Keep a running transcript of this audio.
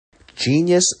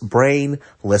Genius Brain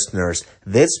listeners,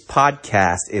 this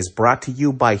podcast is brought to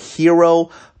you by Hero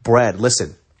Bread.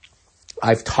 Listen,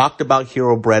 I've talked about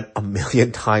Hero Bread a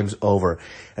million times over,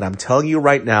 and I'm telling you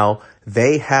right now,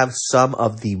 they have some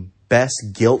of the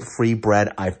best guilt-free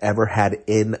bread I've ever had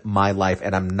in my life,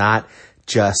 and I'm not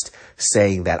just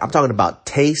saying that. I'm talking about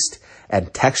taste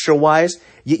and texture-wise.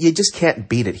 You just can't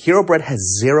beat it. Hero Bread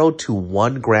has 0 to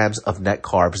 1 grams of net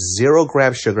carbs, 0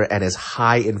 grams sugar, and is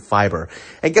high in fiber.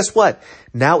 And guess what?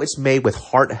 Now it's made with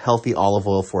heart-healthy olive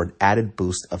oil for an added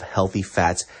boost of healthy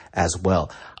fats as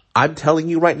well. I'm telling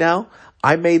you right now,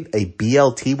 I made a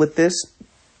BLT with this,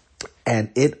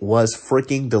 and it was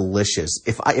freaking delicious.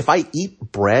 If I eat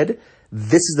bread,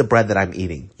 this is the bread that I'm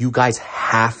eating. You guys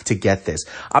have to get this.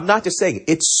 I'm not just saying,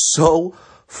 it's so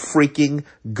freaking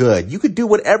good. You could do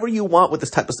whatever you want with this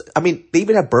type of stuff. I mean, they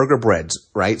even have burger breads,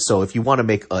 right? So if you want to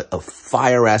make a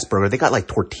fire ass burger, they got like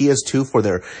tortillas too for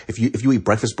their, if you eat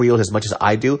breakfast burritos as much as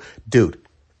I do, dude,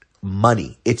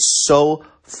 money. It's so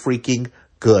freaking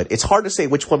good. It's hard to say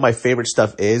which one my favorite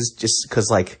stuff is, just because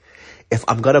like, if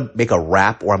I'm going to make a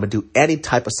wrap or I'm going to do any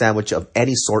type of sandwich of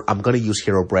any sort, I'm going to use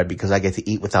Hero Bread because I get to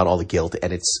eat without all the guilt,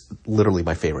 and it's literally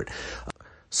my favorite.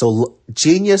 So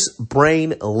Genius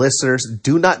Brain listeners,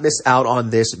 do not miss out on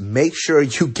this. Make sure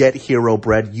you get Hero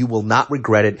Bread. You will not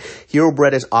regret it. Hero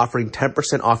Bread is offering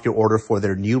 10% off your order for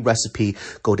their new recipe.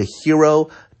 Go to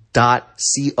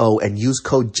hero.co and use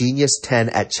code GENIUS10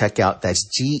 at checkout. That's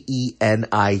GENIUS10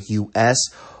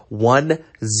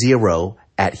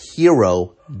 at hero.co.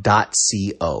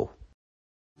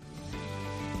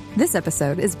 This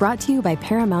episode is brought to you by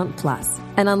Paramount Plus.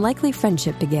 An unlikely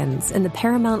friendship begins in the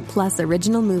Paramount Plus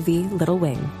original movie Little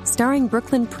Wing, starring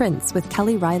Brooklyn Prince with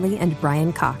Kelly Riley and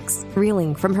Brian Cox.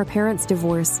 Reeling from her parents'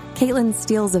 divorce, Caitlin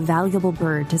steals a valuable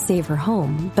bird to save her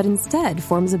home, but instead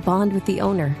forms a bond with the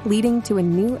owner, leading to a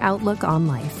new outlook on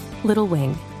life. Little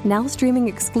Wing, now streaming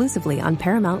exclusively on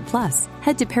Paramount Plus.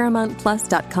 Head to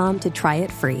ParamountPlus.com to try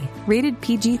it free. Rated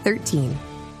PG-13.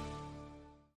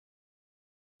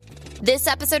 This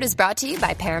episode is brought to you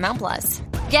by Paramount Plus.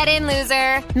 Get in,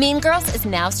 loser! Mean Girls is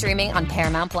now streaming on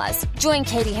Paramount Plus. Join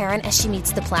Katie Heron as she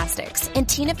meets the plastics in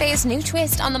Tina Fey's new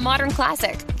twist on the modern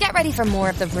classic. Get ready for more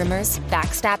of the rumors,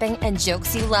 backstabbing, and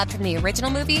jokes you loved from the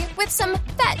original movie with some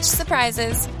fetch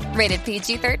surprises. Rated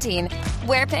PG-13.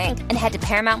 Wear pink and head to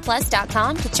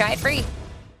ParamountPlus.com to try it free.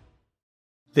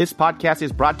 This podcast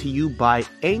is brought to you by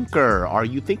Anchor. Are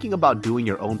you thinking about doing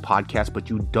your own podcast, but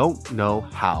you don't know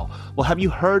how? Well, have you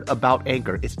heard about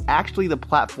Anchor? It's actually the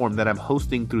platform that I'm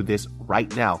hosting through this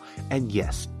right now. And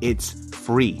yes, it's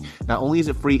free. Not only is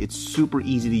it free, it's super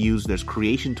easy to use. There's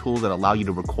creation tools that allow you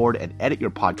to record and edit your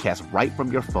podcast right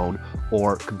from your phone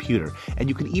or computer. And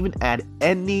you can even add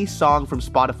any song from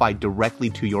Spotify directly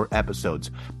to your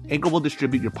episodes. Anchor will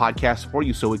distribute your podcast for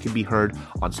you so it can be heard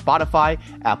on Spotify,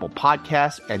 Apple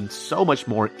Podcasts, and so much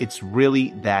more. It's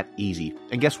really that easy.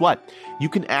 And guess what? You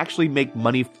can actually make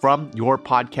money from your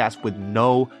podcast with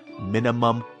no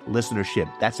minimum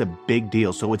listenership. That's a big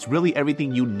deal. So it's really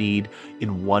everything you need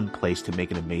in one place to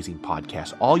make an amazing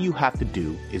podcast. All you have to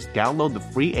do is download the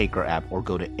free Anchor app or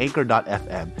go to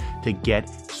anchor.fm to get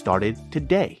started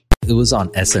today. It was on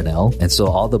SNL, and so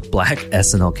all the black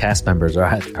SNL cast members are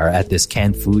at this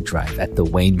canned food drive at the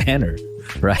Wayne Manor,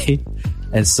 right?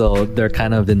 And so they're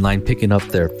kind of in line picking up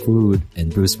their food,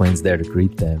 and Bruce Wayne's there to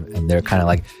greet them, and they're kind of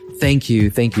like, thank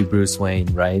you, Bruce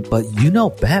Wayne, right? But you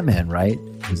know Batman, right?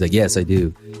 He's like, yes, I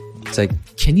do. It's like,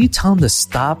 can you tell him to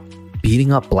stop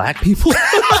beating up black people?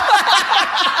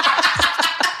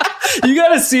 You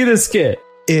gotta see this skit.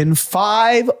 In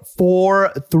 5,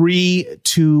 4, 3,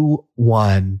 2,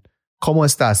 1. ¿Cómo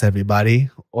estás, everybody?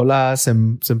 Hola,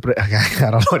 siempre. I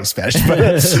don't know any Spanish, but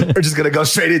we're just going to go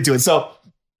straight into it. So,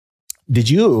 did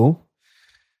you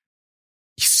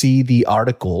see the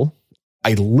article?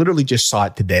 I literally just saw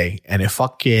it today, and it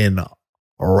fucking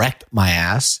wrecked my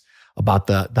ass about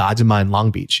the Ajima in Long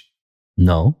Beach.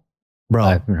 No. Bro.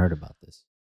 I haven't heard about this.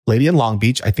 Lady in Long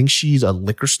Beach. I think she's a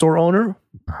liquor store owner,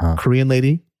 Korean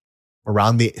lady,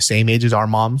 around the same age as our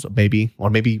moms, maybe, or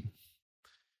maybe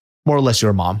more or less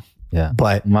your mom. Yeah.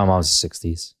 But my mom's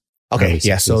 60s. Okay.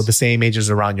 Yeah. 60s. So the same age as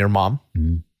around your mom,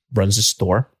 runs the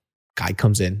store. Guy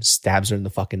comes in, stabs her in the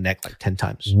fucking neck like 10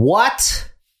 times. What?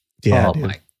 Yeah. Oh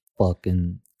my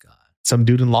fucking God. Some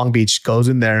dude in Long Beach goes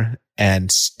in there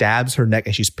and stabs her neck,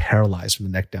 and she's paralyzed from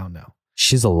the neck down now.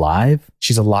 She's alive?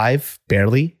 She's alive,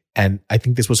 barely. And I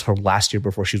think this was her last year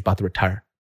before she was about to retire.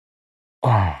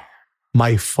 Oh.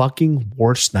 My fucking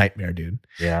worst nightmare, dude.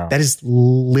 Yeah. That is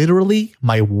literally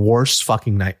my worst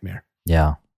fucking nightmare.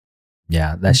 Yeah.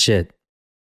 Yeah. That shit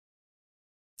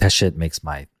makes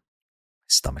my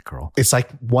Stomach curl. It's like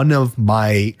one of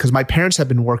because my parents have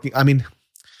been working. I mean,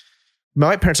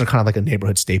 my parents are kind of like a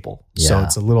neighborhood staple. Yeah. So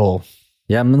it's a little.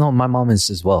 Yeah, no, my mom is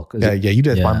as well. Yeah, you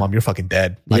did. My mom, you're fucking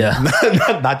dead. Like,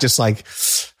 not just like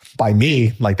by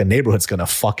me, like the neighborhood's going to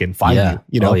fucking find you,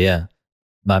 you know? Oh, yeah.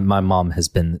 My mom has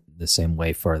been the same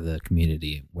way for the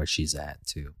community where she's at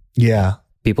too. Yeah.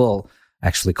 People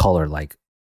actually call her like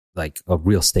a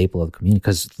real staple of the community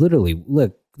because literally,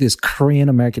 look, this Korean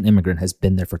American immigrant has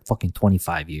been there for fucking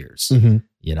 25 years. Mm-hmm.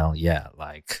 You know,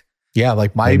 like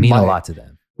I mean a lot to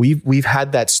them. We've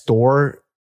had that store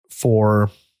for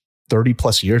 30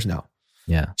 plus years now.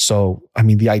 Yeah. So I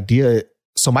mean, the idea.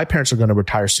 So my parents are going to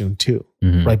retire soon too,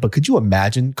 right? But could you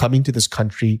imagine coming to this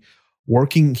country,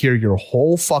 working here your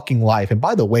whole fucking life? And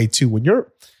by the way, too,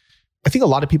 I think a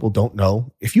lot of people don't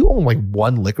know if you own like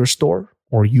one liquor store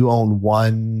or you own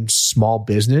one small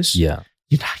business. Yeah.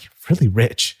 You're really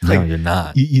rich. No, like, you're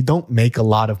not. You don't make a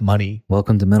lot of money.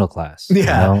 Welcome to middle class.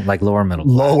 Yeah. You know? Like lower middle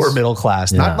class. Lower middle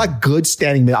class. Not like good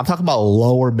standing middle. I'm talking about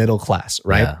lower middle class,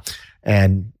 right? Yeah.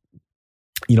 And,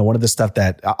 you know, one of the stuff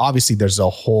that obviously there's a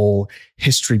whole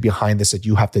history behind this that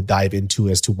you have to dive into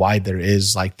as to why there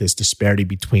is like this disparity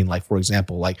between, like, for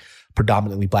example, like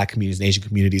predominantly Black communities and Asian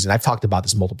communities. And I've talked about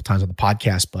this multiple times on the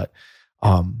podcast, but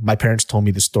my parents told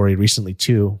me this story recently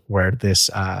too, where this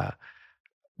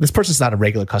person's not a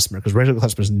regular customer because regular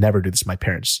customers never do this to my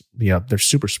parents. You know, they're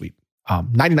super sweet.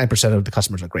 99% of the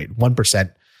customers are great.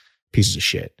 1% pieces of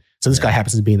shit. So this guy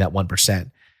happens to be in that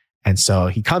 1%. And so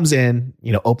he comes in,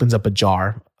 you know, opens up a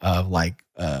jar of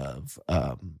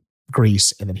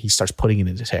grease, and then he starts putting it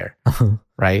in his hair.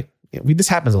 Right? This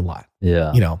happens a lot.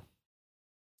 Yeah. You know,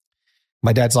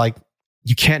 my dad's like,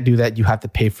 you can't do that. You have to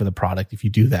pay for the product if you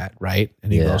do that. Right.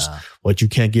 And he goes, what, you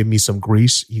can't give me some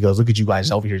grease? He goes, look at you guys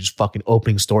over here just fucking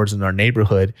opening stores in our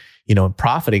neighborhood, you know, and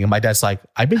profiting. And my dad's like,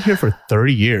 I've been here for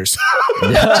 30 years. You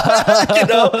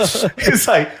know, it's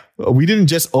like, we didn't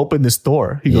just open this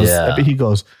store. He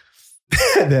goes,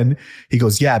 and then he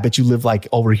goes, yeah, I bet you live like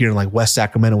over here in like West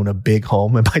Sacramento in a big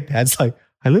home. And my dad's like,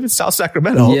 I live in South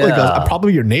Sacramento. Yeah. He goes, I'm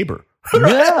probably your neighbor.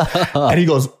 Yeah. And he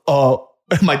goes,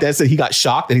 my dad said he got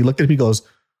shocked and he looked at me, he goes,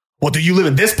 well, do you live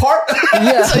in this part?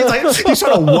 Yeah. So he's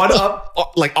trying to one up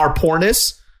like our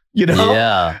poorness, you know?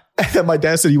 Yeah. And then my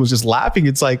dad said he was just laughing.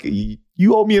 It's like,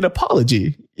 you owe me an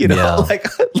apology, you know,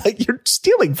 like you're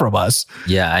stealing from us.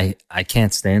 Yeah. I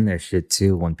can't stand their shit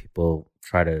too when people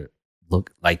try to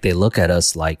look at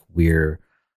us like we're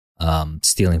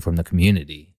stealing from the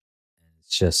community.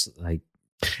 It's just like,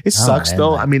 it sucks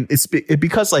though. I mean, it's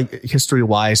because like history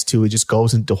wise too, it just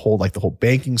goes into the whole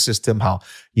banking system, how,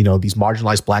 you know, these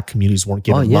marginalized Black communities weren't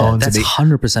given loans. That's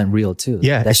 100% real too.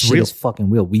 Yeah. That shit is fucking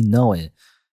real. We know it.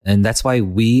 And that's why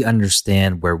we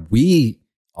understand where we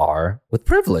are with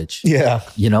privilege. Yeah.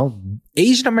 You know,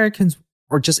 Asian Americans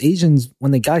or just Asians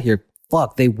when they got here,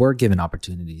 they were given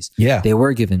opportunities. Yeah. They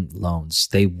were given loans.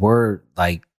 They were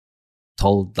like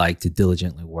told like to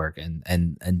diligently work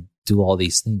and do all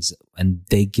these things. And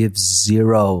they give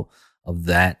zero of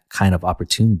that kind of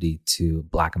opportunity to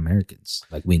Black Americans.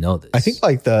 Like, we know this. I think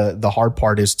like the hard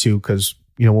part is too, because,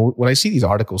 you know, when I see these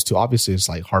articles too, obviously it's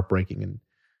like heartbreaking, and,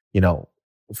 you know,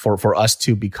 for us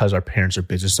too, because our parents are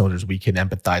business owners, we can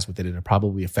empathize with it, and it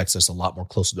probably affects us a lot more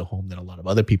closer to home than a lot of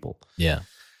other people. Yeah.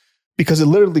 Because it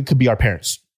literally could be our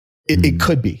parents. It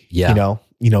could be, you know,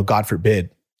 God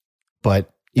forbid.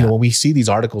 But, you know, when we see these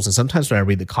articles, and sometimes when I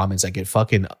read the comments, I get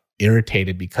fucking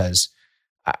irritated because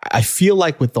I feel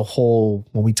like with the whole,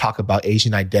 when we talk about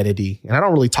Asian identity, and I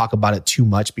don't really talk about it too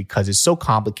much because it's so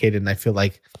complicated, and I feel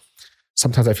like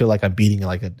sometimes I'm beating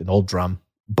like an old drum,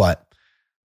 but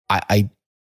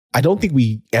I don't think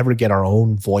we ever get our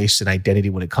own voice and identity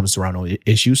when it comes to our own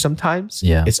issues sometimes.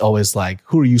 Yeah. It's always like,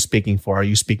 who are you speaking for? Are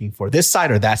you speaking for this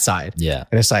side or that side? Yeah.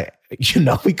 And it's like, you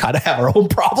know, we kind of have our own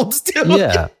problems too.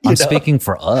 Yeah. I'm speaking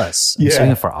for us. I'm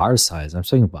speaking for our sides. I'm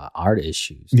speaking about our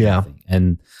issues. Yeah.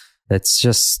 And that's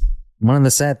just one of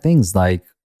the sad things. Like,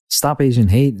 Stop Asian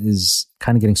Hate is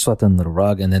kind of getting swept under the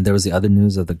rug. And then there was the other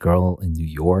news of the girl in New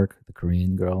York, the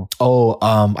Korean girl. Oh,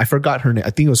 I forgot her name. I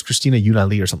think it was Christina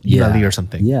Yunali or something. Yunali or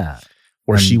something. Yeah.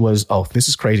 Where she was, this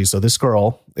is crazy. So this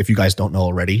girl, if you guys don't know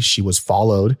already, she was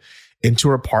followed into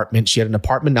her apartment. She had an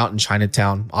apartment out in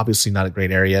Chinatown, obviously not a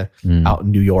great area, out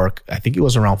in New York. I think it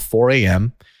was around 4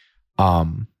 a.m.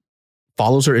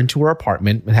 Follows her into her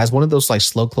apartment. It has one of those like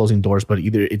slow closing doors, but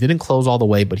either it didn't close all the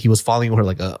way, but he was following her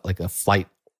like a flight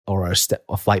or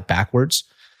a flight backwards.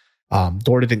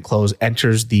 Door didn't close,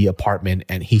 enters the apartment,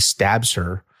 and he stabs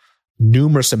her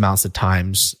numerous amounts of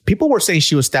times. People were saying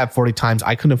she was stabbed 40 times.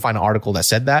 I couldn't find an article that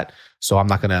said that, so I'm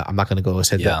not gonna go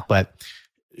say that. But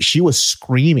she was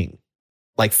screaming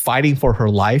like fighting for her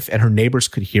life, and her neighbors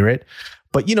could hear it.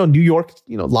 But New York,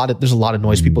 there's a lot of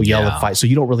noise. People yell and fight, so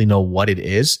you don't really know what it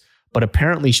is. But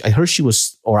apparently, I heard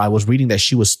I was reading that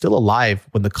she was still alive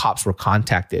when the cops were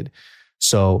contacted.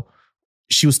 So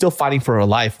she was still fighting for her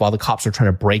life while the cops were trying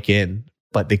to break in,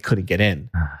 but they couldn't get in.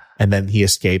 And then he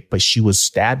escaped, but she was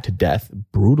stabbed to death,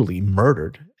 brutally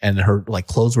murdered. And her like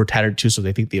clothes were tattered too. So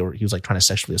they think he was like trying to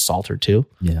sexually assault her too.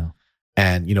 Yeah.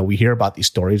 And, we hear about these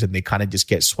stories and they kind of just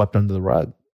get swept under the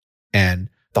rug. And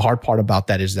the hard part about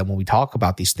that is that when we talk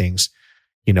about these things,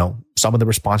 some of the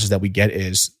responses that we get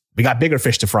is, we got bigger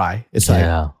fish to fry. It's like,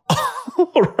 all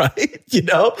right,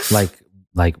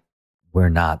 like we're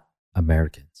not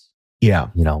Americans. Yeah.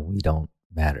 We don't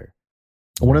matter.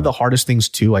 One of the hardest things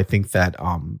too, I think that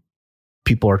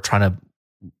people are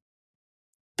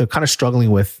they're kind of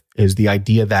struggling with is the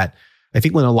idea that I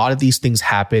think when a lot of these things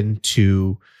happen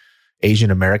to Asian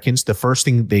Americans, the first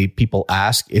thing people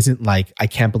ask isn't like, I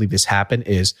can't believe this happened,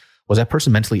 is, was that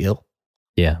person mentally ill?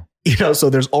 Yeah. So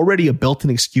there's already a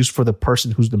built-in excuse for the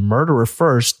person who's the murderer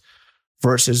first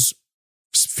versus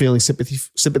feeling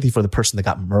sympathy for the person that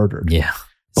got murdered. Yeah.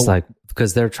 It's like,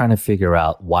 because they're trying to figure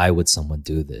out, why would someone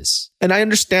do this? And I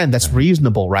understand that's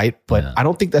reasonable, right? But I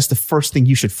don't think that's the first thing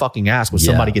you should fucking ask when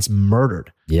somebody gets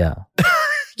murdered. Yeah.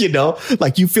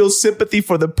 Like you feel sympathy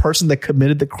for the person that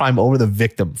committed the crime over the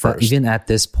victim first. But even at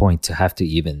this point, to have to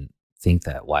even think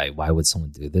that, why would someone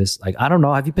do this? Like, I don't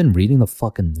know. Have you been reading the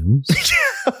fucking news?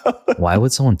 Why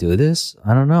would someone do this?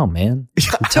 I don't know, man.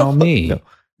 You tell me. No.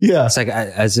 Yeah. It's like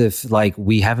as if like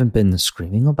we haven't been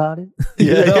screaming about it.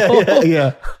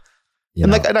 Yeah.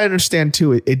 And I understand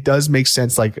too, it does make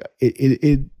sense. Like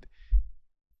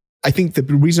I think the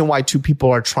reason why two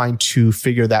people are trying to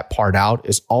figure that part out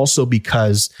is also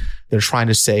because they're trying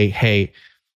to say, hey,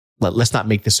 let's not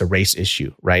make this a race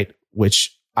issue, right?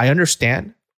 Which I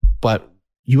understand, but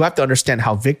you have to understand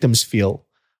how victims feel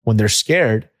when they're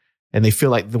scared and they feel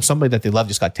like somebody that they love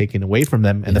just got taken away from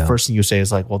them. And the first thing you say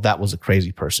is like, well, that was a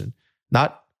crazy person.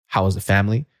 Not how is the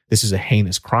family? This is a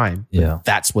heinous crime. Yeah.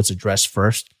 That's what's addressed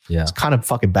first. Yeah. It's kind of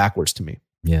fucking backwards to me.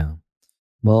 Yeah.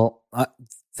 Well,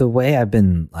 the way I've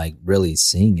been like really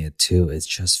seeing it too, it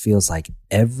just feels like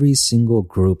every single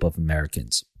group of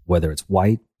Americans, whether it's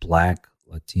white, black,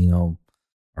 Latino,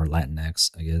 or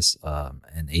Latinx, I guess,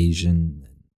 and Asian,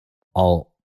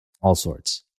 all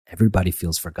sorts, everybody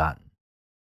feels forgotten.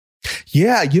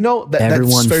 Yeah,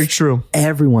 that's very true.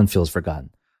 Everyone feels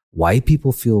forgotten. White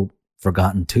people feel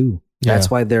forgotten too. Yeah.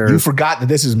 That's why you forgot that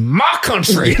this is my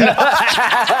country.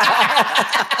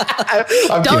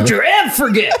 Don't you ever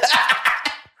forget.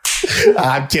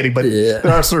 I'm kidding, but there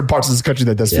are certain parts of this country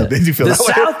that does feel they do feel the that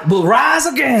way. South will rise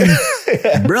again,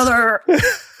 brother.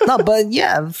 No, but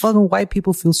fucking white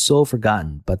people feel so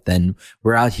forgotten. But then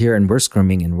we're out here and we're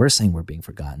screaming and we're saying we're being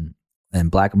forgotten. And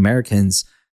Black Americans,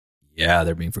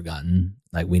 they're being forgotten.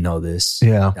 Like, we know this.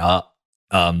 Yeah.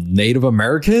 Native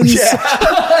Americans.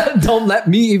 Yeah. Don't let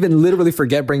me even literally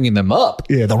forget bringing them up.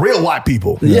 Yeah, the real white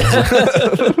people. Yeah.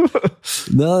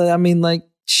 No, I mean, like,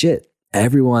 shit.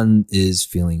 Everyone is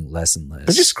feeling less and less.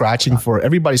 They're just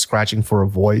everybody's scratching for a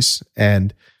voice.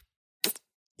 And,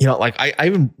 like I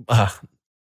even,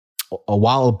 a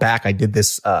while back, I did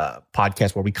this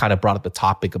podcast where we kind of brought up the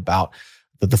topic about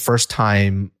the first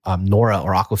time Nora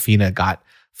or Awkwafina got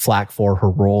flack for her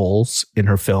roles in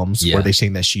her films, where they're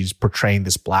saying that she's portraying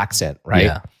this black accent, right?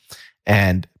 Yeah.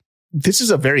 And this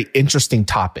is a very interesting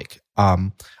topic.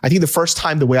 I think the first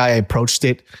time, the way I approached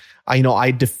it,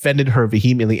 I defended her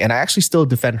vehemently, and I actually still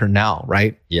defend her now,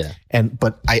 right? Yeah.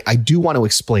 But I do want to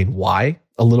explain why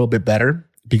a little bit better,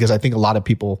 because I think a lot of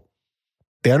people,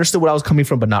 they understood what I was coming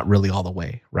from, but not really all the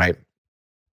way, right?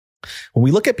 When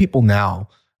we look at people now,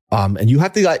 and you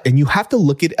have to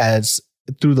look at it as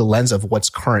through the lens of what's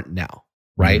current now,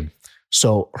 right? Mm-hmm.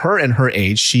 So her and her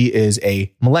age, she is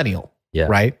a millennial,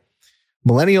 right?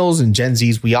 Millennials and Gen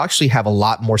Zs, we actually have a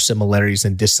lot more similarities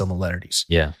than dissimilarities.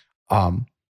 Yeah.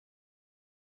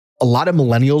 A lot of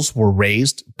millennials were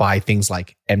raised by things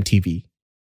like MTV.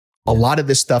 A lot of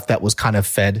this stuff that was kind of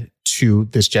fed to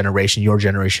this generation, your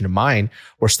generation and mine,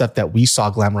 were stuff that we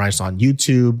saw glamorized on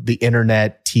YouTube, the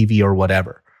internet, TV, or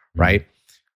whatever, right?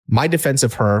 My defense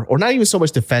of her, or not even so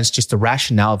much defense, just the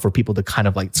rationale for people to kind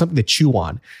of like something to chew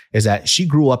on, is that she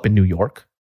grew up in New York,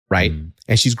 right?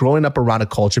 And she's growing up around a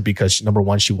culture because, number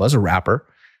one, she was a rapper.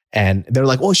 And they're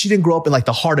like, oh, she didn't grow up in like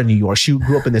the heart of New York. She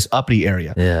grew up in this uppity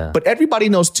area. Yeah. But everybody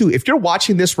knows too, if you're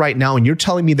watching this right now and you're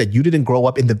telling me that you didn't grow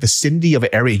up in the vicinity of an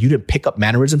area, you didn't pick up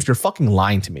mannerisms, you're fucking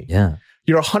lying to me. Yeah.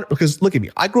 You're 100, because look at me.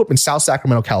 I grew up in South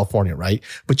Sacramento, California, right?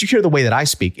 But you hear the way that I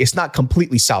speak. It's not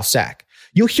completely South Sac.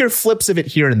 you'll hear flips of it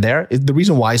here and there. The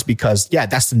reason why is because, yeah,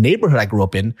 that's the neighborhood I grew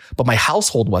up in, but my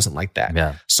household wasn't like that.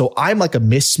 Yeah. So I'm like a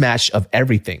mismatch of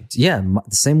everything. Yeah.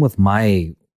 The same with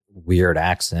my weird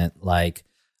accent. Like,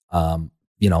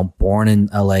 born in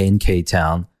LA in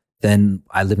K-Town. Then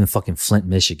I live in fucking Flint,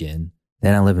 Michigan.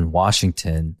 Then I live in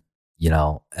Washington,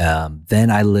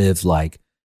 then I live like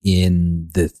in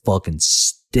the fucking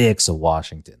sticks of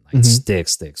Washington, like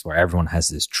sticks, where everyone has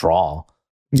this drawl,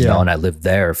 and I lived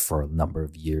there for a number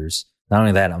of years. Not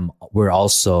only that, we're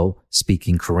also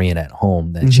speaking Korean at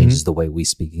home. That changes the way we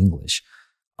speak English.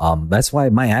 That's why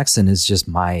my accent is just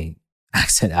my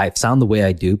accent. I sound the way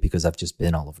I do because I've just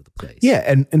been all over the place. Yeah.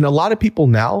 And a lot of people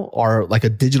now are like a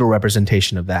digital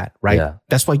representation of that, right? Yeah.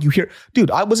 That's why you hear, dude,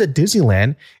 I was at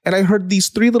Disneyland and I heard these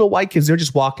 3 little white kids, they're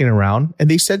just walking around and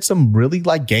they said some really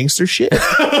like gangster shit.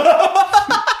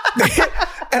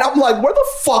 And I'm like, where the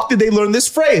fuck did they learn this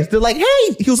phrase? They're like,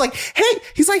 hey, he's like,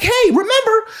 hey,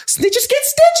 remember, snitches get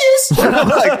stitches. And I'm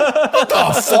like, what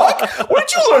the fuck?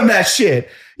 Where'd you learn that shit?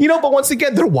 But once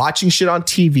again, they're watching shit on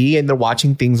TV and they're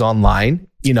watching things online,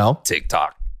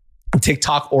 TikTok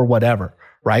or whatever.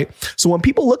 Right. So when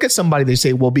people look at somebody, they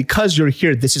say, well, because you're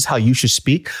here, this is how you should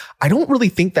speak. I don't really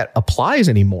think that applies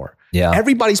anymore. Yeah.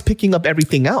 Everybody's picking up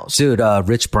everything else. Dude,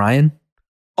 Rich Brian.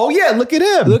 Oh, yeah. Look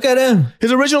at him.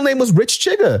 His original name was Rich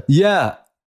Chigga. Yeah.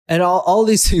 And all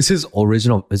these things, his old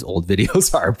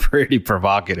videos are pretty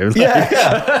provocative.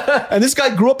 Yeah. And this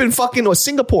guy grew up in fucking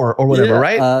Singapore or whatever,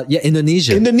 right?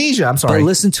 Indonesia. I'm sorry. But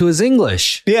listen to his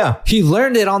English. Yeah. He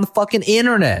learned it on the fucking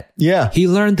internet. Yeah. He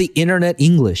learned the internet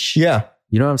English. Yeah.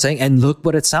 You know what I'm saying? And look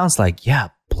what it sounds like. Yeah.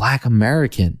 Black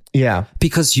American. Yeah.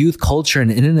 Because youth culture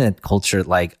and internet culture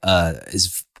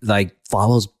is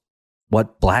follows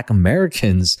what Black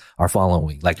Americans are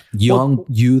following, like young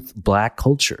youth Black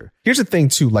culture. Here's the thing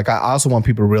too. Like I also want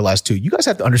people to realize too, you guys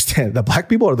have to understand that Black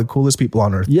people are the coolest people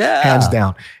on earth. Yeah. Hands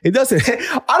down. It doesn't,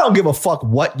 I don't give a fuck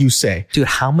what you say. Dude,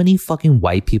 how many fucking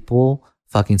white people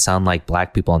fucking sound like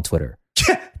Black people on Twitter?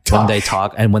 When they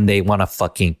talk and when they want to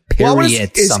fucking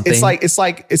period something. It's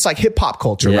like hip hop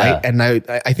culture, right? And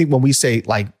I think when we say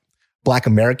like Black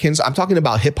Americans, I'm talking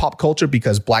about hip hop culture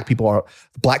because Black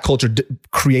culture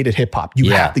created hip hop.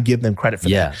 You have to give them credit for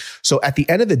that. So at the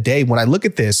end of the day, when I look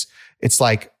at this, it's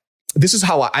like, this is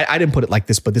how I didn't put it like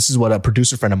this, but this is what a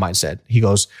producer friend of mine said. He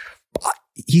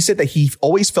said that he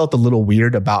always felt a little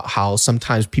weird about how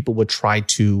sometimes people would try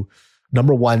to,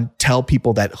 number one, tell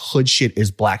people that hood shit is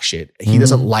Black shit. He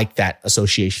doesn't like that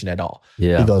association at all.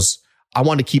 Yeah. He goes, I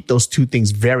want to keep those two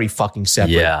things very fucking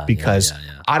separate because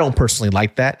I don't personally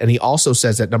like that. And he also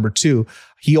says that number 2,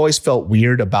 he always felt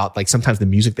weird about like sometimes the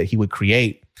music that he would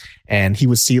create and he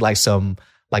would see like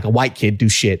a white kid do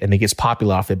shit and it gets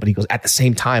popular off it. But he goes, at the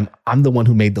same time, I'm the one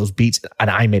who made those beats and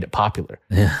I made it popular.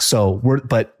 Yeah. So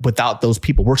but without those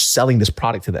people, we're selling this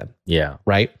product to them. Yeah.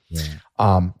 Right.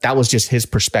 Yeah. That was just his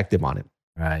perspective on it.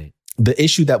 Right. The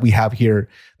issue that we have here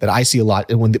that I see a lot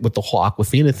with the whole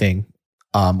Awkwafina thing,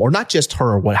 or not just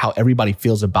her, how everybody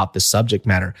feels about this subject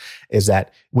matter is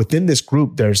that within this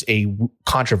group, there's a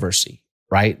controversy,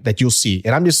 right? That you'll see.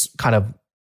 And I'm just kind of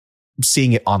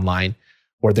seeing it online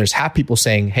where there's half people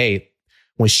saying, hey,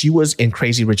 when she was in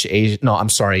Crazy Rich Asian, no, I'm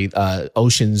sorry,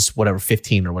 Ocean's, whatever,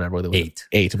 15 or whatever.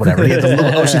 8, whatever. Yeah, the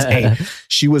little Ocean's 8.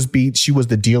 She was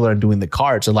the dealer and doing the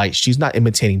cards. And like, she's not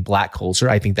imitating Black culture.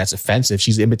 I think that's offensive.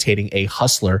 She's imitating a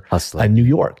hustler in New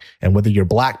York. And whether you're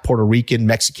Black, Puerto Rican,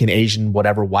 Mexican, Asian,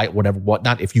 whatever, white, whatever,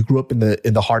 whatnot, if you grew up in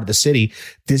the heart of the city,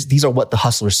 these are what the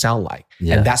hustlers sound like.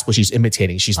 Yeah. And that's what she's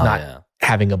imitating. She's not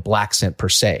having a Black accent per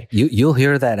se. You'll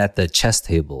hear that at the chess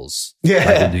tables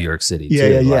in New York City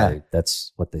too. Yeah.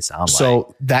 That's what they sound like.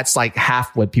 So that's like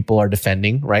half what people are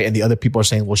defending, right? And the other people are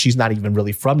saying, well, she's not even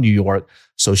really from New York,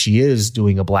 so she is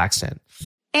doing a Black accent.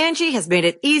 Angie has made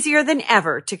it easier than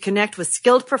ever to connect with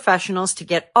skilled professionals to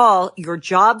get all your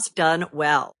jobs done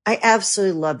well. I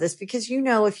absolutely love this because,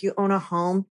 if you own a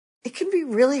home, it can be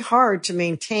really hard to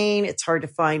maintain. It's hard to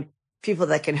find people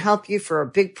that can help you for a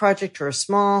big project or a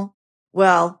small.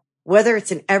 Well, whether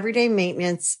it's in everyday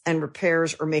maintenance and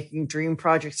repairs or making dream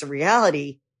projects a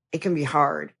reality, it can be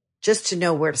hard just to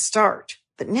know where to start.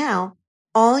 But now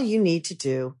all you need to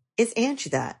do is Angie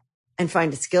that and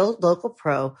find a skilled local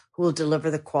pro who will deliver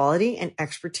the quality and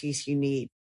expertise you need.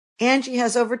 Angie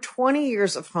has over 20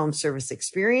 years of home service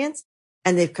experience,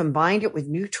 and they've combined it with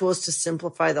new tools to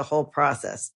simplify the whole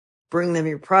process. Bring them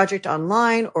your project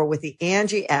online or with the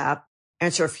Angie app.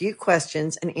 Answer a few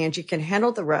questions and Angie can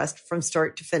handle the rest from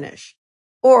start to finish.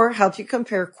 Or help you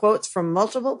compare quotes from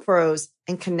multiple pros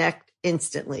and connect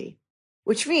instantly.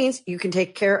 Which means you can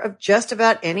take care of just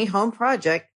about any home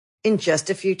project in just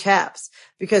a few taps.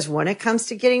 Because when it comes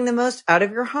to getting the most out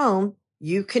of your home,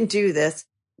 you can do this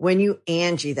when you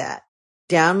Angie that.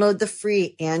 Download the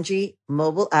free Angie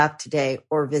mobile app today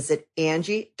or visit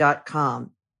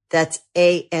Angie.com. That's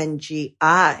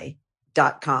ANGI.com.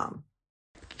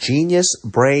 Genius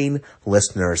Brain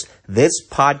listeners, this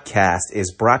podcast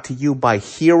is brought to you by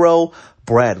Hero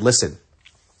Bread. Listen,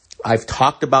 I've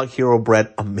talked about Hero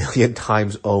Bread a million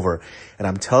times over, and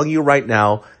I'm telling you right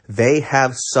now, they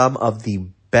have some of the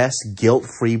best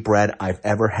guilt-free bread I've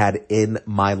ever had in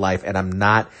my life, and I'm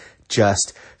not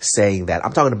just saying that.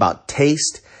 I'm talking about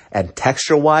taste and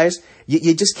texture-wise.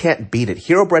 You just can't beat it.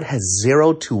 Hero Bread has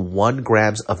 0 to 1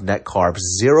 grams of net carbs,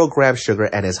 0 grams sugar,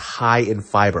 and is high in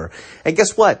fiber. And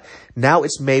guess what? Now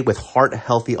it's made with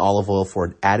heart-healthy olive oil for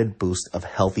an added boost of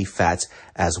healthy fats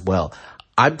as well.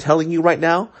 I'm telling you right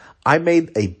now, I made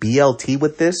a BLT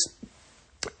with this,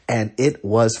 and it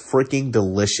was freaking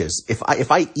delicious.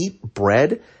 If I eat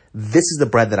bread, this is the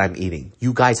bread that I'm eating.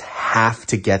 You guys have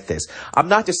to get this. I'm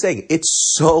not just saying,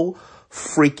 it's so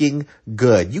freaking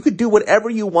good. You could do whatever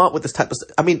you want with this type of stuff.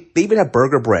 I mean, they even have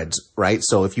burger breads, right?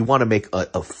 So if you want to make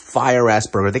a fire ass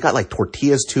burger, they got like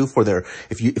tortillas too for their,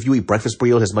 if you eat breakfast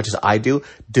burritos as much as I do,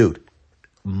 dude,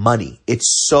 money.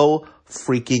 It's so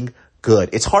freaking good.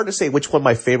 It's hard to say which one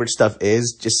my favorite stuff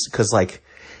is, just because like,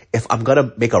 if I'm going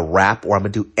to make a wrap or I'm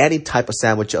going to do any type of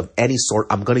sandwich of any sort,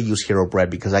 I'm going to use Hero Bread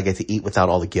because I get to eat without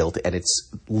all the guilt, and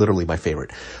it's literally my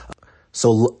favorite.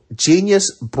 So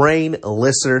Genius Brain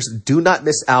listeners, do not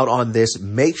miss out on this.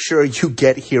 Make sure you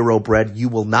get Hero Bread. You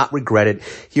will not regret it.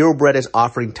 Hero Bread is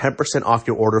offering 10% off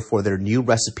your order for their new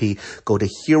recipe. Go to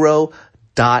hero.co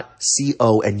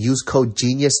and use code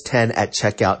GENIUS10 at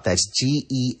checkout. That's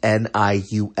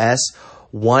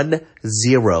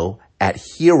GENIUS10 at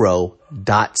hero.co.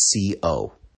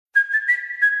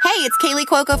 Hey, it's Kaylee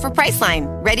Cuoco for Priceline.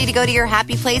 Ready to go to your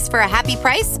happy place for a happy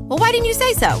price? Well, why didn't you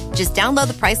say so? Just download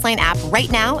the Priceline app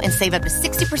right now and save up to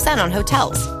 60% on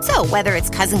hotels. So whether it's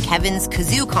Cousin Kevin's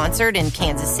Kazoo Concert in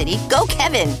Kansas City, go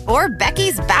Kevin, or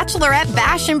Becky's Bachelorette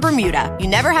Bash in Bermuda, you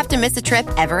never have to miss a trip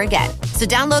ever again. So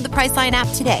download the Priceline app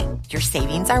today. Your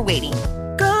savings are waiting.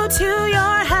 Go to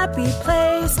your happy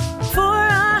place for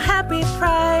a happy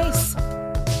price.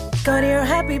 Go to your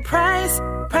happy price,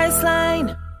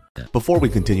 Priceline. Before we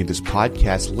continue this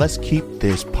podcast, let's keep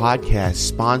this podcast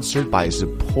sponsored by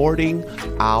supporting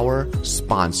our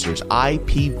sponsors.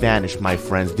 IP Vanish, my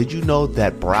friends. Did you know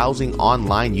that browsing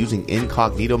online using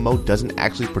incognito mode doesn't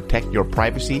actually protect your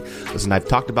privacy? Listen, I've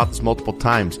talked about this multiple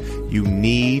times. You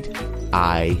need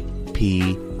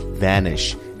IP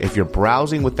Vanish. If you're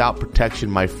browsing without protection,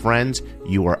 my friends,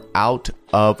 you are out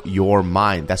of your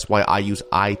mind. That's why I use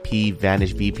IP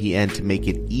Vanish VPN to make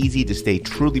it easy to stay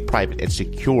truly private and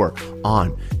secure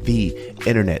on the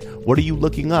internet. What are you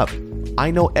looking up? I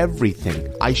know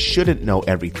everything. I shouldn't know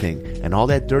everything. And all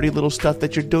that dirty little stuff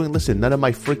that you're doing, listen, none of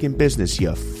my freaking business,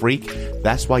 you freak.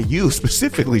 That's why you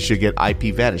specifically should get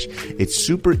IP Vanish. It's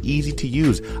super easy to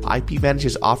use. IP Vanish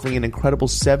is offering an incredible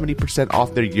 70%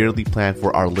 off their yearly plan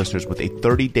for our listeners with a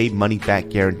 30-day money-back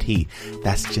guarantee.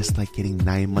 That's just like getting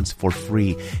 9 months for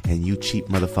free. And you cheap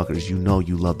motherfuckers, you know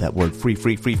you love that word. Free. So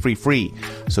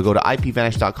go to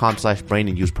ipvanish.com/brain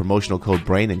and use promotional code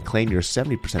BRAIN and claim your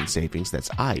 70% savings. That's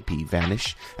IP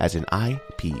Vanish, as in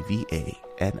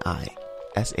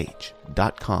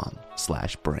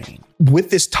IPVANISH.com/brain. With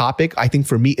this topic, I think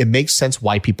for me, it makes sense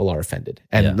why people are offended.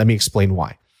 And let me explain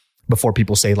why. Before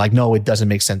people say like, no, it doesn't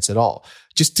make sense at all.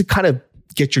 Just to kind of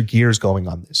get your gears going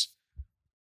on this.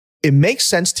 It makes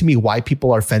sense to me why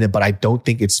people are offended, but I don't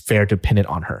think it's fair to pin it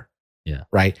on her. Yeah.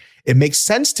 Right. It makes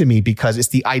sense to me because it's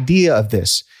the idea of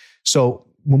this. So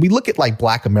when we look at like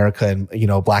Black America and,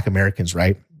 Black Americans,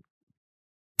 right?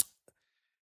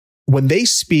 When they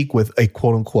speak with a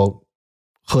quote unquote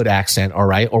hood accent, all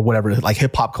right, or whatever, like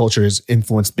hip hop culture is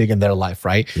influenced big in their life,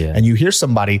 right? Yeah. And you hear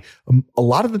somebody, a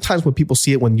lot of the times when people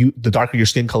see it, the darker your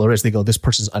skin color is, they go, this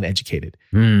person's uneducated.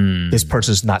 This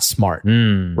person's not smart,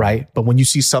 right? But when they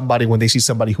see somebody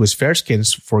who is fair skinned,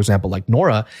 for example, like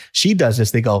Nora, she does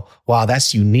this, they go, wow,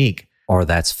 that's unique. Or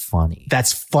that's funny.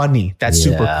 That's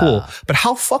super cool. But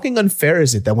how fucking unfair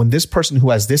is it that when this person who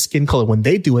has this skin color, when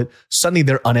they do it, suddenly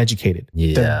they're uneducated.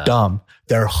 Yeah. They're dumb.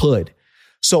 They're hood.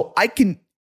 So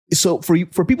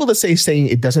for people to saying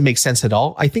it doesn't make sense at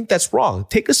all, I think that's wrong.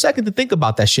 Take a second to think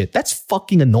about that shit. That's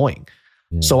fucking annoying.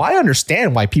 Yeah. So I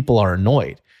understand why people are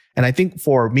annoyed. And I think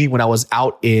for me, when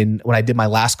I did my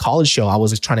last college show, I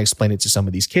was trying to explain it to some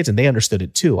of these kids and they understood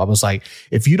it too. I was like,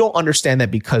 if you don't understand that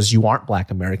because you aren't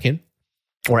Black American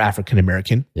or African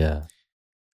American,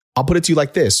 I'll put it to you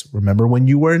like this. Remember when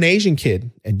you were an Asian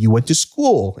kid and you went to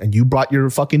school and you brought your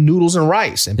fucking noodles and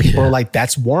rice and people are like,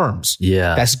 that's worms.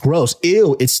 Yeah. That's gross.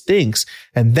 Ew, it stinks.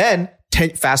 And then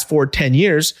fast forward 10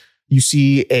 years, you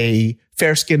see a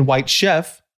fair-skinned white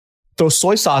chef throw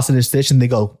soy sauce in his dish and they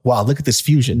go, wow, look at this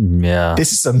fusion. Yeah.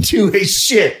 This is some new age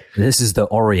shit. This is the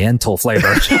Oriental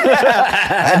flavor.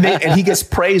 and he gets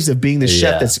praised of being the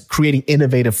chef that's creating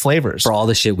innovative flavors. For all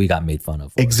the shit we got made fun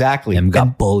of for. Exactly. And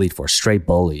got bullied for, straight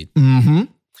bullied. Mm-hmm.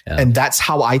 Yeah. And that's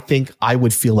how I think I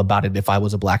would feel about it if I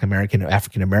was a Black American or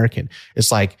African American.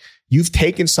 It's like, you've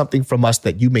taken something from us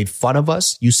that you made fun of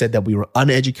us. You said that we were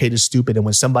uneducated, stupid. And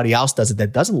when somebody else does it,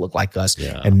 that doesn't look like us.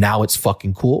 And now it's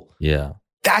fucking cool. Yeah.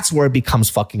 That's where it becomes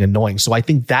fucking annoying. So I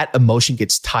think that emotion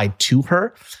gets tied to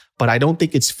her, but I don't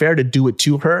think it's fair to do it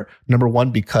to her. Number one,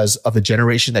 because of the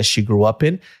generation that she grew up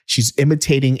in. She's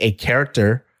imitating a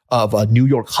character of a New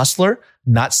York hustler,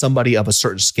 not somebody of a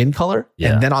certain skin color.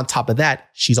 Yeah. And then on top of that,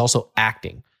 she's also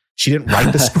acting. She didn't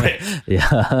write the script.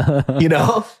 Yeah. You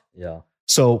know? Yeah.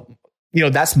 So,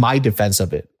 that's my defense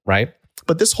of it, right?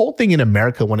 But this whole thing in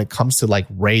America, when it comes to like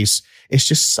race, it's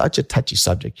just such a touchy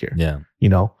subject here. Yeah.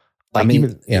 Like, I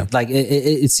mean, even, like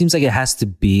it seems like it has to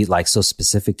be like so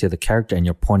specific to the character, and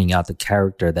you're pointing out the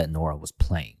character that Nora was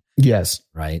playing. Yes.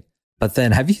 Right. But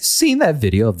then, have you seen that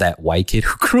video of that white kid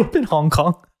who grew up in Hong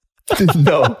Kong?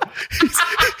 No.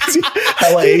 Is he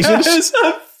hella Asian? He has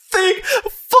a thick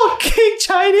fucking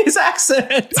Chinese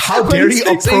accent. How dare he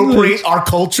appropriate our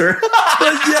culture?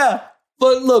 Yeah.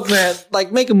 But look, man,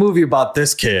 like, make a movie about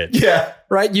this kid. Yeah.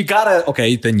 Right? You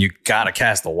gotta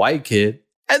cast a white kid.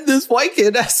 And this white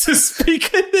kid has to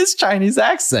speak in this Chinese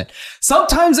accent.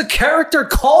 Sometimes a character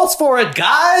calls for it,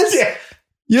 guys. Yeah.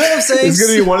 You know what I'm saying? It's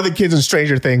going to be one of the kids in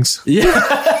Stranger Things. Yeah.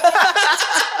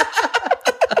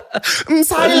 And he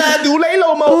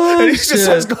just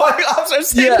starts going off,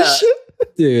 starts saying this shit.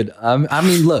 Dude, I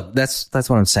mean, look, that's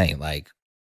what I'm saying. Like,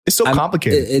 it's so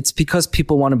complicated. It's because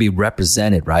people want to be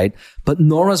represented, right? But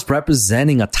Nora's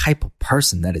representing a type of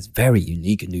person that is very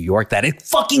unique in New York, that it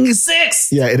fucking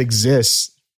exists. Yeah, it exists.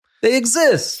 They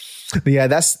exist. Yeah,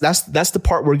 that's the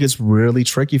part where it gets really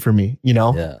tricky for me,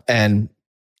 Yeah. And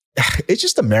it's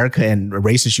just America, and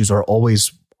race issues are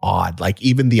always odd. Like,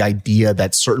 even the idea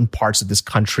that certain parts of this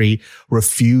country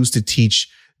refuse to teach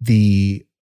the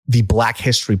Black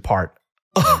history part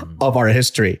of our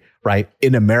history, right?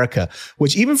 In America,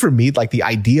 which even for me, like, the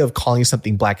idea of calling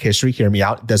something Black history, hear me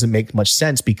out, doesn't make much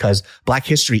sense, because Black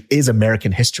history is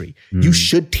American history. You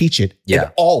should teach it in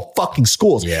all fucking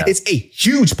schools. Yeah. It's a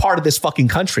huge part of this fucking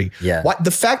country. Yeah.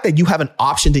 The fact that you have an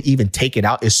option to even take it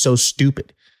out is so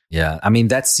stupid. Yeah. I mean,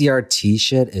 that CRT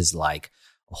shit is like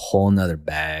a whole nother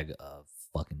bag of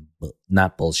fucking,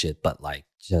 not bullshit, but like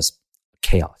just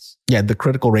chaos. Yeah. The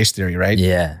critical race theory, right?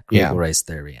 Yeah. Critical race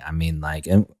theory. I mean, like,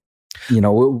 and,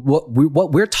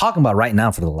 what we're talking about right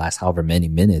now for the last however many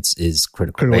minutes is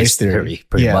critical race theory,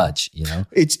 pretty much,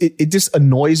 It just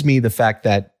annoys me, the fact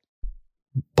that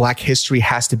Black history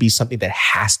has to be something that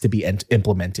has to be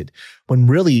implemented, when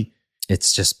really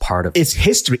it's just part of it's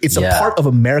history. It's a part of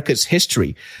America's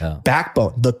history,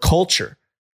 backbone, the culture,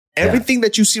 everything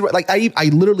that you see. Like, I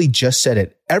literally just said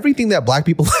it. Everything that Black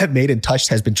people have made and touched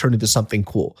has been turned into something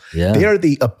cool. Yeah. They are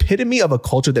the epitome of a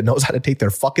culture that knows how to take their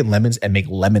fucking lemons and make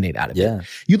lemonade out of it.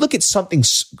 You look at something,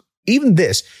 even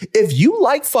this, if you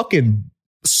like fucking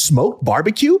smoked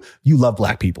barbecue, you love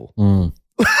Black people.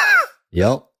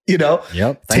 Yep.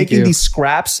 Taking these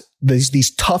scraps,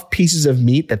 these tough pieces of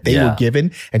meat that they were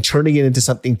given, and turning it into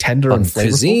something tender and flavorful.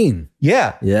 Cuisine.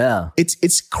 Yeah.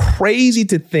 It's crazy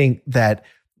to think that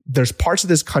there's parts of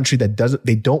this country that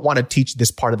they don't want to teach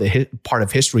this part of part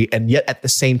of history. And yet at the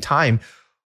same time,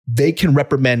 they can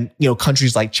reprimand,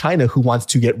 countries like China, who wants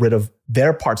to get rid of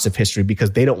their parts of history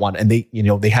because they don't want, and they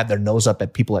have their nose up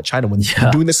at people at China when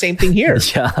they're doing the same thing here.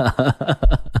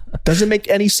 Doesn't make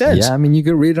any sense. Yeah. I mean, you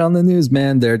could read it on the news,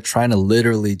 man. They're trying to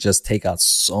literally just take out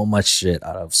so much shit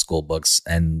out of school books.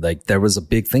 And like, there was a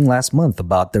big thing last month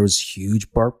about, there was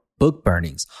huge book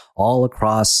burnings all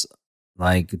across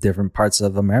like different parts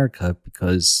of America,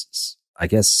 because I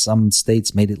guess some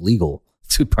states made it legal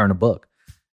to burn a book,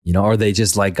 or they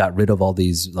just like got rid of all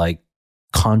these like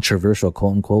controversial,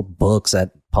 quote unquote, books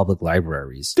at public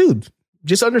libraries. Dude,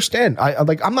 just understand.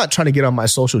 I'm not trying to get on my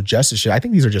social justice shit. I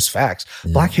think these are just facts.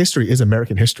 Yeah. Black history is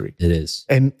American history. It is.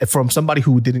 And from somebody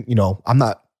who didn't,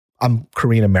 I'm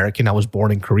Korean American. I was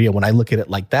born in Korea. When I look at it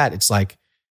like that, it's like,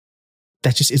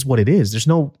 that just is what it is. There's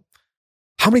no,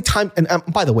 How many times, and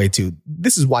by the way, too,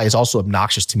 this is why it's also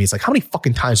obnoxious to me. It's like, how many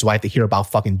fucking times do I have to hear about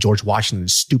fucking George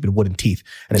Washington's stupid wooden teeth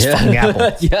and his fucking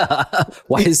apple? Yeah.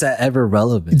 Why is that ever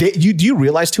relevant? Do you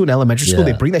realize, too, in elementary school,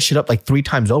 they bring that shit up like 3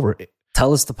 times over?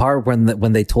 Tell us the part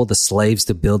when they told the slaves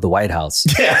to build the White House.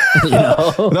 Yeah. You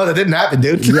know? No, that didn't happen,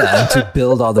 dude. Yeah, and to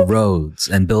build all the roads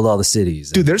and build all the cities.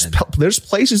 Dude, there's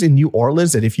places in New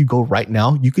Orleans that if you go right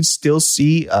now, you could still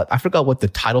see, I forgot what the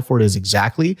title for it is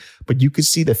exactly, but you could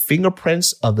see the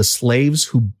fingerprints of the slaves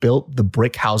who built the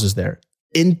brick houses there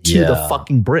into the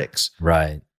fucking bricks.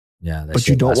 Right. Yeah. But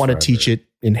you don't want to teach it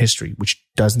in history, which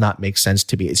does not make sense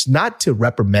to me. It's not to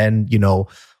reprimand,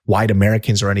 white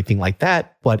Americans or anything like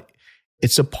that, but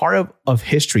it's a part of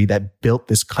history that built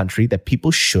this country that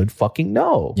people should fucking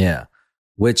know. Yeah.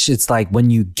 Which it's like when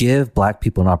you give black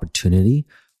people an opportunity,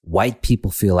 white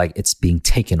people feel like it's being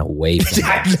taken away from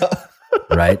them.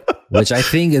 Right? Which I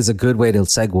think is a good way to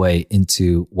segue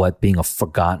into what being a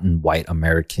forgotten white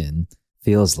American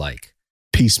feels like.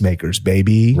 Peacemakers,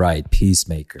 baby. Right.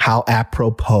 Peacemaker. How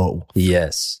apropos.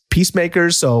 Yes.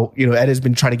 Peacemakers. So, Ed has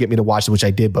been trying to get me to watch it, which I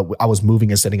did, but I was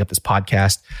moving and setting up this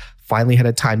podcast. Finally had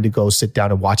a time to go sit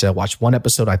down and watch it. I watched one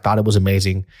episode. I thought it was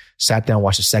amazing. Sat down,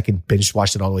 watched the second, binge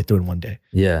watched it all the way through in one day.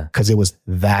 Yeah. Because it was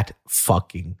that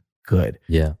fucking good.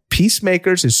 Yeah.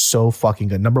 Peacemakers is so fucking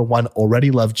good. Number one,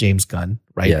 already love James Gunn,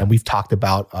 right? Yeah. And we've talked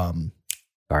about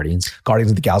Guardians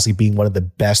of the Galaxy being one of the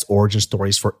best origin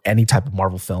stories for any type of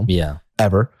Marvel film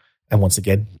ever. And once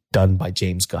again, done by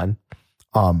James Gunn.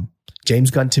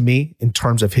 James Gunn, to me, in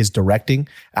terms of his directing,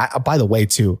 by the way,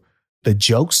 too, the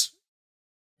jokes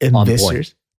in this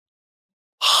series,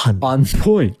 on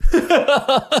point.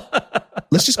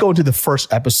 Let's just go into the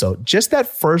first episode. Just that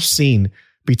first scene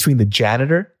between the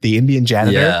janitor, the Indian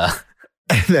janitor,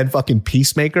 and then fucking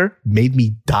Peacemaker made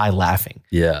me die laughing.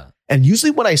 Yeah. And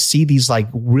usually when I see these like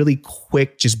really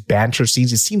quick, just banter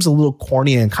scenes, it seems a little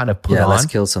corny and kind of put on. Let's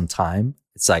kill some time.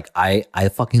 It's like, I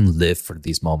fucking live for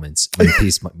these moments in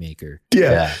Peacemaker.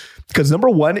 Yeah. Because number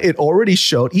one, it already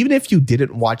showed, even if you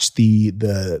didn't watch the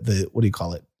what do you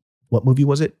call it? What movie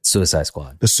was it? Suicide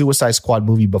Squad. The Suicide Squad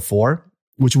movie before,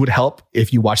 which would help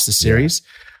if you watch the series.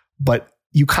 But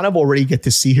you kind of already get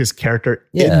to see his character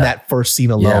in that first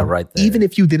scene alone, right there. Even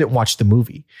if you didn't watch the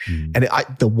movie. And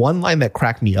the one line that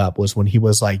cracked me up was when he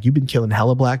was like, "You've been killing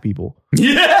hella black people."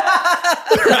 Yeah.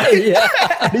 Right? Yeah.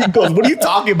 And he goes, "What are you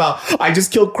talking about? I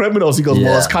just killed criminals." He goes,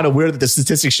 "Well, it's kind of weird that the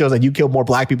statistics shows that you kill more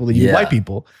black people than you do white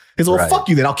people." He goes, "Well, fuck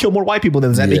you then. I'll kill more white people then.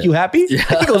 Does that make you happy?"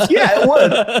 Yeah. He goes, "Yeah, it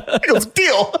would." He goes,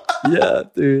 "Deal." Yeah,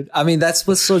 dude. I mean, that's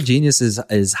what's so genius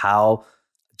is how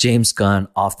James Gunn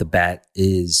off the bat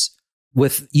is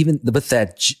with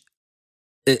that.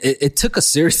 It took a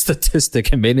serious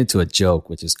statistic and made it into a joke,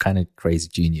 which is kind of crazy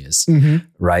genius,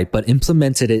 right? But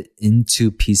implemented it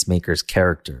into Peacemaker's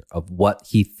character of what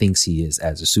he thinks he is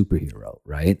as a superhero,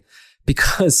 right?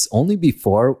 Because only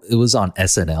before it was on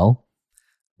SNL,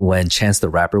 when Chance the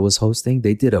Rapper was hosting,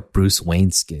 they did a Bruce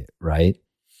Wayne skit, right?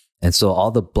 And so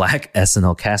all the black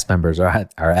SNL cast members are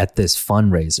at this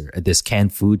fundraiser, at this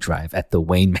canned food drive at the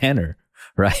Wayne Manor,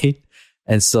 right?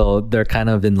 And so they're kind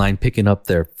of in line picking up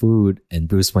their food and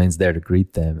Bruce Wayne's there to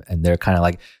greet them. And they're kind of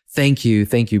like, thank you,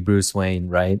 Bruce Wayne,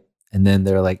 right? And then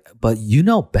they're like, but you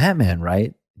know Batman,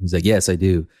 right? He's like, yes, I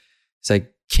do. It's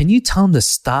like, can you tell him to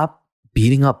stop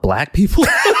beating up black people?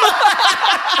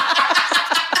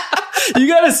 You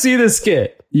got to see this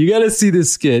skit.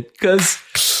 Because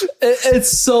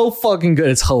it's so fucking good.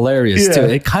 It's hilarious too.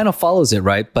 It kind of follows it,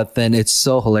 right? But then it's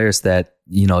so hilarious that,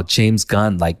 James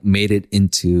Gunn like made it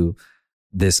into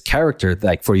this character,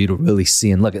 like for you to really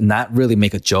see and look and not really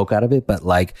make a joke out of it, but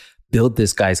like build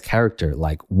this guy's character,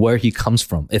 like where he comes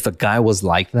from. If a guy was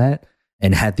like that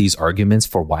and had these arguments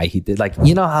for why he did, like,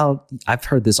 how I've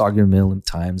heard this argument a million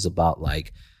times about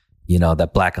like,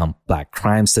 that black on black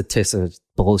crime statistics,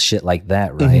 bullshit like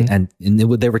that, right? And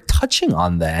they were touching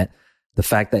on that, the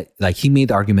fact that like he made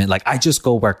the argument, like, I just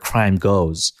go where crime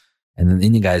goes. And then the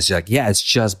Indian guys are like, yeah, it's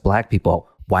just black people.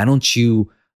 Why don't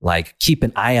you like keep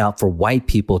an eye out for white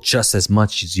people just as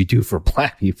much as you do for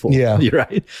black people? Yeah. You're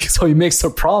right. So he makes a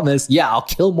promise. Yeah, I'll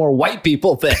kill more white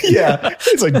people then. Yeah.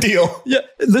 It's like, deal. Yeah.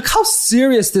 Look how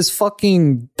serious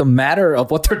the matter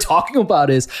of what they're talking about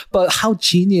is. But how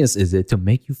genius is it to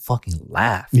make you fucking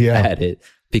laugh at it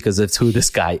because of who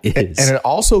this guy is. And it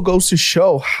also goes to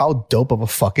show how dope of a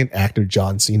fucking actor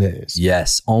John Cena is.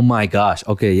 Yes. Oh my gosh.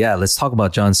 Okay. Yeah. Let's talk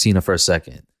about John Cena for a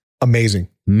second. Amazing.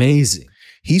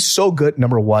 He's so good,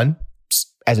 number one,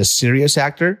 as a serious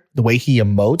actor, the way he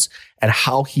emotes and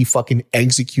how he fucking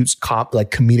executes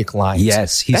comedic lines.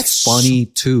 Yes, he's funny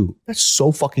too. That's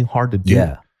so fucking hard to do.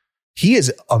 Yeah. He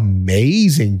is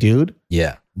amazing, dude.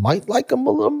 Yeah. Might like him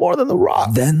a little more than The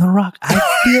Rock. Then The Rock, I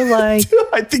feel like... Dude,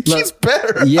 I think he's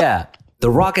better. Yeah. The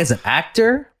Rock as an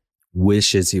actor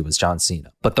wishes he was John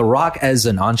Cena. But The Rock as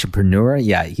an entrepreneur,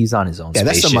 yeah, he's on his own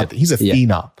spaceship. He's a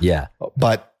phenom. Yeah.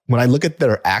 But when I look at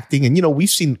their acting, and, we've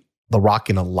seen The Rock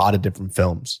in a lot of different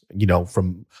films,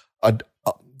 from...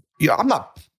 I'm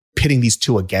not pitting these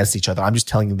two against each other. I'm just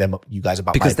telling them, you guys,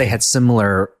 about because they had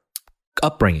similar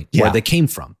upbringing where they came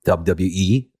from,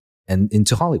 WWE and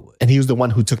into Hollywood. And he was the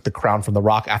one who took the crown from The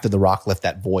Rock after The Rock left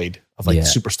that void of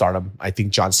superstardom. I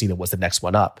think John Cena was the next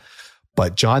one up.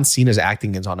 But John Cena's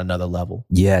acting is on another level.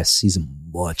 Yes, he's a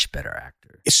much better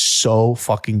actor. It's so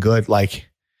fucking good. Like,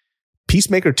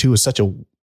 Peacemaker 2 is such a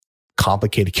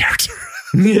complicated character.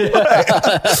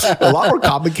 A lot more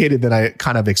complicated than I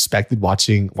kind of expected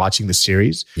watching the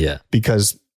series. Yeah.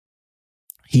 Because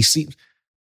he seems...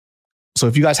 So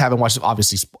if you guys haven't watched it,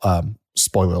 obviously,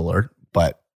 spoiler alert,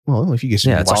 but if you guys...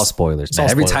 Yeah, it's all spoilers, man.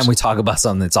 Every time we talk about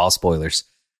something, it's all spoilers.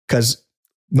 Because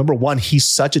number one, he's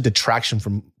such a detraction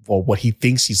from what he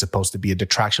thinks he's supposed to be, a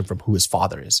detraction from who his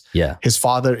father is. Yeah. His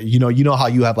father, you know how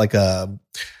you have like a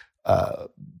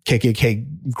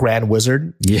KKK Grand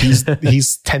Wizard? Yeah.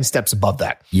 He's 10 steps above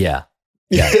that. Yeah.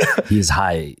 Yeah. He's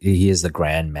high. He is the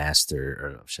Grand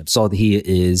Master. So he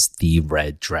is the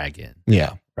Red Dragon.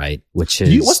 Yeah. Right. Which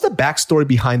is... what's the backstory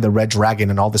behind the Red Dragon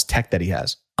and all this tech that he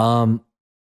has? The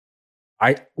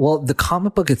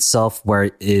comic book itself, where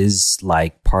it is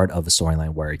like part of a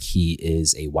storyline where he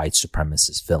is a white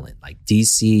supremacist villain. Like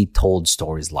DC told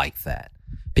stories like that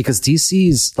because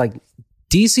DC's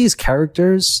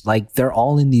characters, like they're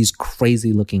all in these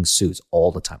crazy looking suits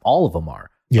all the time. All of them are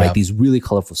like these really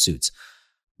colorful suits.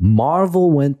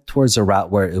 Marvel went towards a route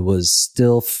where it was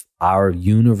still our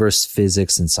universe,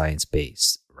 physics and science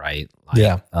based, right?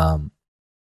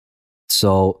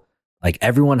 So like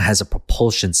everyone has a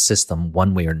propulsion system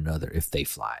one way or another if they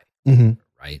fly,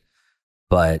 right?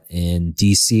 But in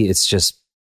DC, it's just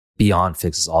beyond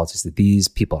physics. All just these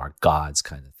people are gods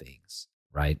kind of things,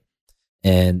 right?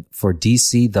 And for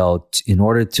DC, though, in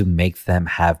order to make them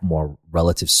have more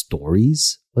relative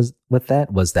stories was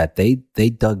that they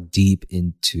dug deep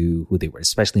into who they were,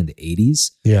 especially in the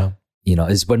 80s. Yeah.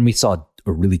 Is when we saw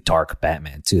a really dark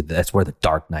Batman too. That's where the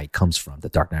Dark Knight comes from. The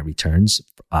Dark Knight Returns.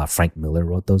 Frank Miller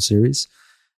wrote those series.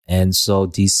 And so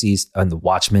DC's and the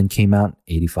Watchmen came out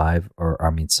 85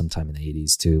 sometime in the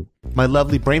 80s too. My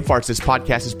lovely brain farts, this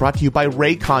podcast is brought to you by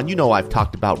Raycon. You know I've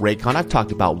talked about Raycon. I've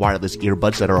talked about wireless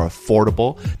earbuds that are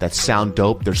affordable, that sound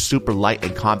dope. They're super light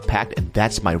and compact, and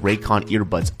that's my Raycon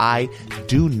earbuds. I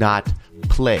do not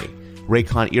play.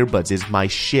 Raycon earbuds is my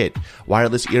shit.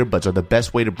 Wireless earbuds are the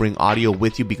best way to bring audio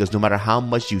with you because no matter how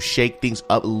much you shake things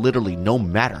up, literally no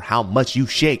matter how much you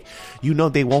shake,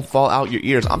 they won't fall out your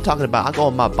ears. I'm talking about, I go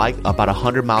on my bike about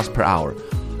 100 miles per hour.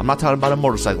 I'm not talking about a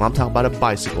motorcycle. I'm talking about a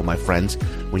bicycle, my friends.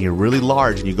 When you're really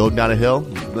large and you go down a hill,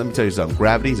 let me tell you something.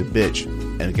 Gravity's a bitch.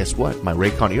 And guess what? My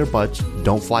Raycon earbuds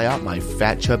don't fly out my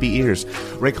fat, chubby ears.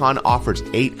 Raycon offers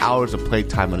 8 hours of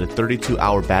playtime on a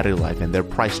 32-hour battery life, and they're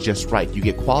priced just right. You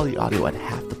get quality audio at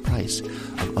half the price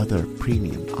of other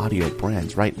premium audio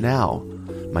brands right now.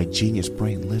 My genius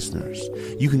brain listeners.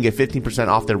 You can get 15%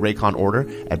 off their Raycon order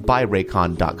at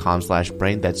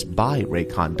buyraycon.com/brain. That's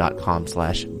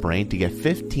buyraycon.com/brain to get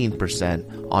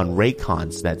 15% on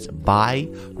Raycons. That's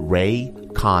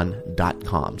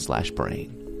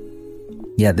buyraycon.com/brain.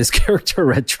 Yeah, this character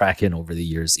Red Dragon over the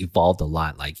years evolved a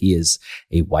lot. Like he is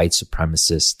a white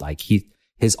supremacist. Like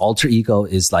his alter ego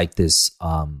is like this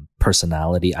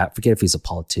personality. I forget if he's a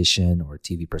politician or a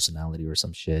TV personality or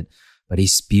some shit. But he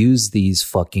spews these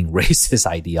fucking racist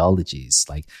ideologies,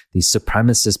 like these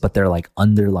supremacists, but they're like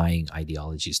underlying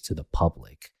ideologies to the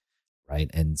public, right?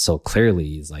 And so clearly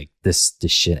he's like, this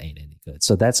shit ain't any good.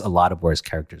 So that's a lot of where his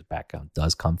character's background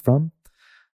does come from.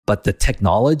 But the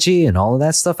technology and all of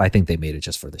that stuff, I think they made it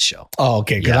just for the show. Oh,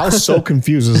 okay. Because I was so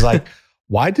confused. It was like,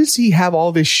 why does he have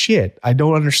all this shit? I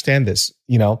don't understand this,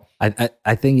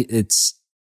 I think it's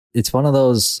one of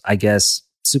those, I guess,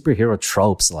 superhero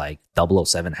tropes like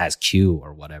 007 has Q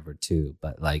or whatever too,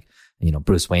 but like,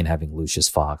 Bruce Wayne having Lucius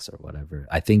Fox or whatever.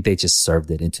 I think they just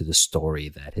served it into the story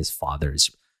that his father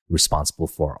is responsible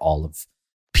for all of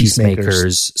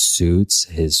Peacemaker's suits,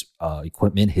 his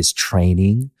equipment, his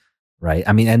training, right?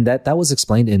 I mean, and that was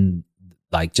explained in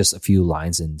like just a few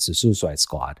lines in Suicide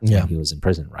Squad when he was in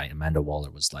prison, right? Amanda Waller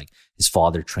was like, his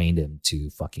father trained him to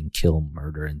fucking kill,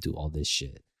 murder, and do all this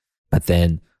shit. But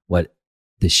then what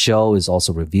the show is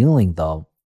also revealing, though,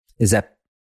 is that,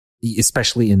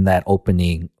 especially in that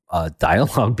opening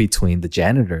dialogue between the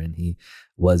janitor and he,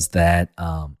 was that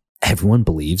everyone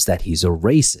believes that he's a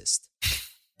racist.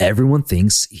 everyone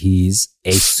thinks he's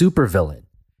a supervillain.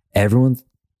 Everyone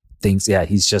thinks, yeah,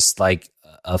 he's just like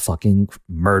a fucking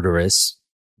murderous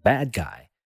bad guy.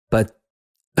 But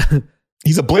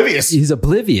he's oblivious. He's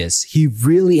oblivious. He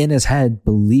really in his head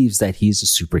believes that he's a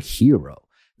superhero,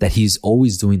 that he's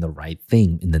always doing the right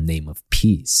thing in the name of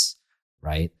peace,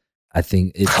 right? I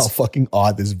think it's how fucking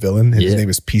odd this villain. His name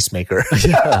is Peacemaker.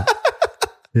 Yeah.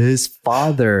 His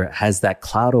father has that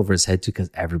cloud over his head too, because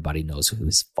everybody knows who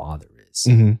his father is.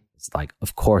 Mm-hmm. It's like,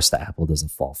 of course, the apple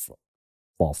doesn't fall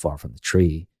far from the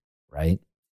tree, right?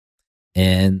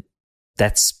 And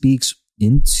that speaks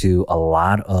into a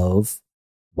lot of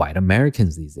white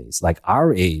Americans these days, like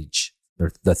our age,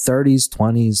 the 30s,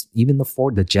 20s, even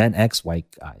the Gen X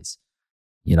white guys.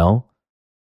 You know,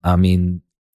 I mean,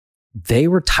 they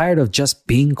were tired of just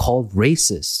being called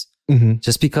racist. Mm-hmm.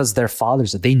 Just because their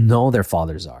fathers, they know their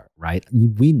fathers are, right?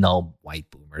 We know white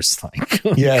boomers, like,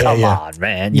 come on,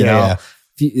 man. You know,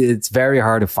 it's very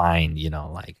hard to find, you know,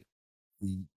 like,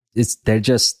 they're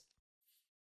just,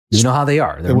 you know how they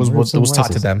are. It was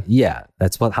taught to them. Yeah,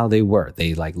 that's how they were.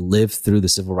 They like lived through the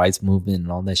civil rights movement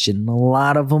and all that shit. And a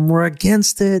lot of them were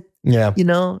against it. Yeah. You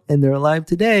know, and they're alive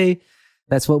today.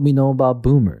 That's what we know about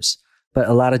boomers. But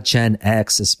a lot of Gen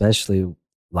X, especially,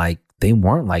 like, they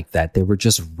weren't like that. They were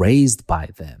just raised by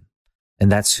them.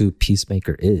 And that's who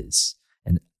Peacemaker is.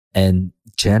 And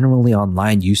generally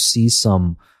online, you see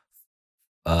some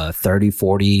 30,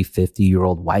 40,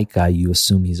 50-year-old white guy, you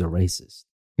assume he's a racist.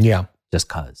 Yeah. Just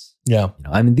cause. Yeah. You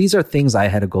know, I mean, these are things I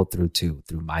had to go through too,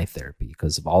 through my therapy,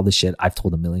 because of all the shit I've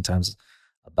told a million times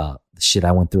about the shit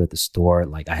I went through at the store.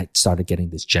 Like, I had started getting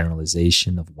this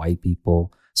generalization of white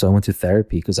people. So I went to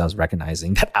therapy because I was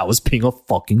recognizing that I was being a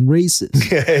fucking racist.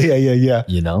 Yeah.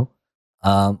 You know?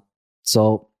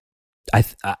 So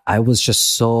I was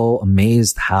just so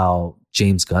amazed how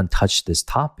James Gunn touched this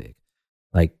topic.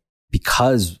 Like,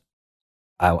 because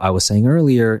I was saying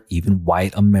earlier, even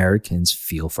white Americans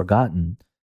feel forgotten,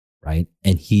 right?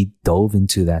 And he dove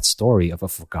into that story of a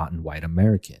forgotten white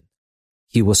American.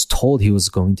 He was told he was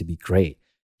going to be great.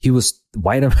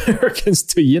 White Americans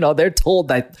too, you know, they're told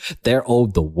that they're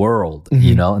owed the world,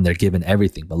 you know, and they're given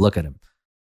everything. But look at him.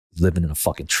 He's living in a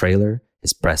fucking trailer.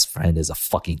 His best friend is a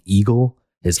fucking eagle.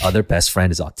 His other best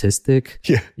friend is autistic.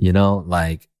 Yeah. You know,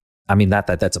 like, I mean, not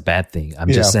that that's a bad thing. I'm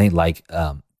just saying, like,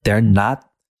 they're not,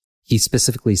 he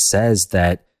specifically says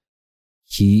that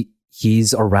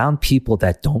he's around people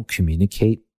that don't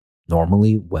communicate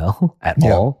normally well at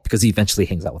all, because he eventually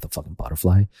hangs out with a fucking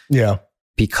butterfly. Yeah.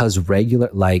 Because regular,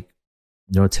 like,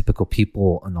 neurotypical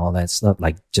people and all that stuff,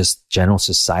 like, just general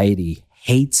society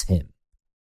hates him,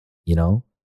 you know?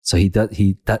 So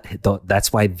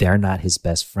that's why they're not his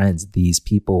best friends. These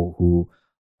people who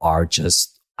are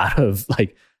just out of,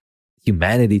 like,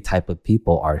 humanity type of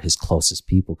people are his closest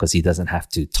people, because he doesn't have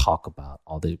to talk about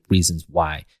all the reasons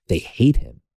why they hate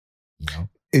him, you know?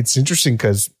 It's interesting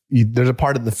because there's a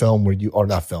part of the film where or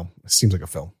not film, it seems like a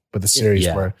film, but the series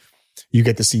where you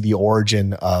get to see the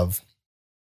origin of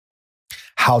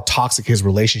how toxic his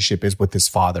relationship is with his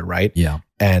father, right? Yeah.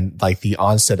 And like the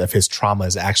onset of his trauma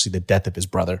is actually the death of his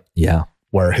brother. Yeah.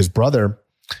 Where his brother,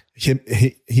 he and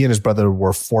his brother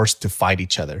were forced to fight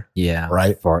each other. Yeah.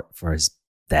 Right. For his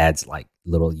dad's like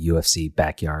little UFC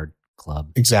backyard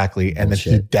club. Exactly. And then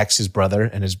he decks his brother,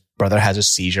 and his brother has a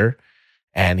seizure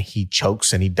and he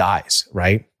chokes and he dies.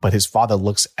 Right. But his father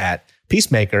looks at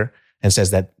Peacemaker and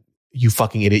says that, you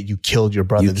fucking idiot, you killed your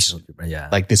brother. This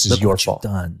is your fault.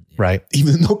 Done. Yeah. Right.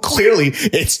 Even though clearly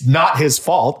it's not his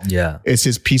fault. Yeah. It's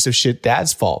his piece of shit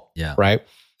dad's fault. Yeah. Right.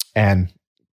 And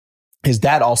his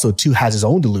dad also too has his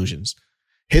own delusions.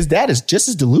 His dad is just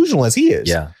as delusional as he is.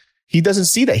 Yeah. He doesn't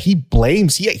see that.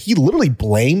 He literally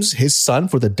blames his son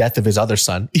for the death of his other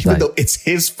son, even though it's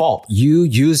his fault. You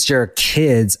used your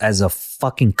kids as a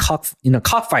fucking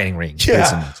cockfighting ring. Yeah.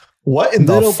 Basically. What in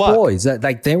little the fuck? Boys that,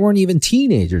 like, they weren't even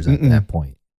teenagers at that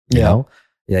point. You know,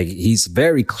 like, he's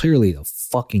very clearly a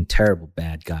fucking terrible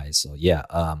bad guy. So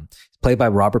played by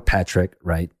Robert Patrick,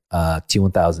 right?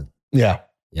 T-1000. Yeah.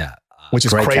 Which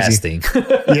is great crazy. Casting.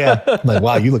 Yeah. Like,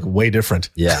 wow, you look way different.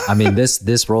 Yeah. I mean,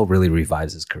 this role really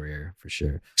revives his career for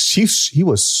sure. He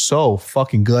was so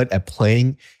fucking good at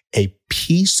playing a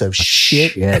piece of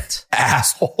shit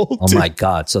asshole. Oh my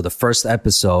God. So the first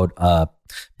episode,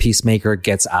 Peacemaker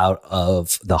gets out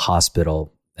of the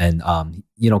hospital, and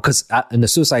because in the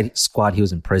Suicide Squad he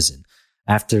was in prison.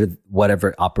 After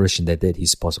whatever operation they did, he's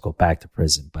supposed to go back to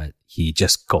prison, but he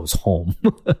just goes home.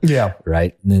 Yeah.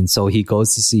 Right. And then so he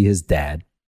goes to see his dad,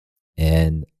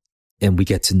 and we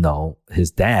get to know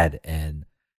his dad, and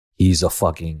he's a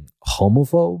fucking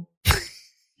homophobe.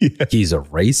 Yeah. He's a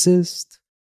racist.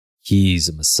 He's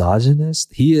a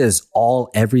misogynist. He is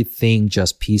everything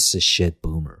just piece of shit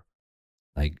boomer.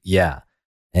 Like, yeah.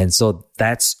 And so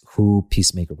that's who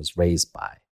Peacemaker was raised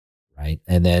by, right?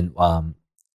 And then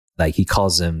like he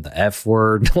calls him the F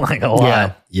word like a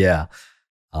lot. Yeah.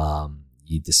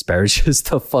 He disparages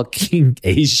the fucking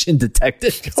Asian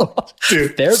detective.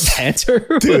 Dude, their banter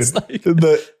was like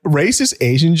the racist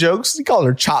Asian jokes. He called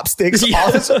her chopsticks. Dude,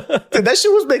 that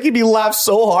shit was making me laugh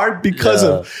so hard because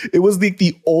of it was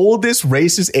the oldest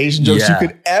racist Asian jokes you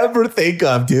could ever think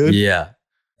of, dude. Yeah,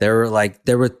 they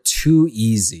were too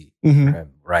easy for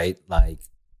him, right? Like,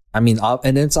 I mean,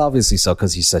 and it's obviously so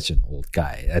because he's such an old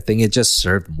guy. I think it just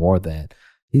served more than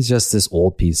he's just this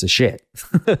old piece of shit.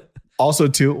 Also,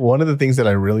 too, one of the things that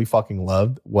I really fucking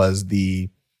loved was the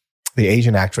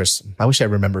Asian actress. I wish I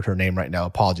remembered her name right now.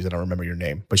 Apologies, I don't remember your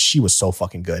name, but she was so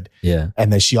fucking good. Yeah.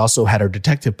 And then she also had her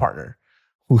detective partner,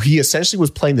 who he essentially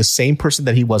was playing the same person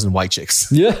that he was in White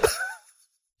Chicks. Yeah.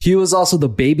 He was also the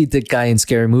baby dick guy in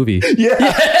Scary Movie. Yeah.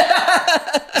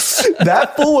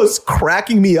 That fool was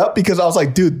cracking me up because I was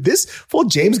like, dude, this fool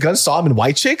James Gunn saw him in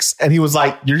White Chicks and he was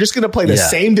like, you're just going to play the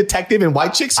same detective in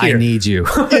White Chicks here. I need you.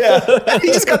 Yeah. He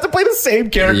just got to play the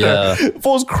same character. Yeah.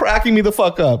 Fool's cracking me the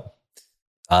fuck up.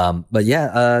 But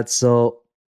yeah, so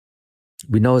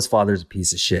we know his father's a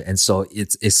piece of shit. And so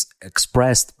it's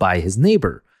expressed by his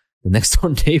neighbor. The next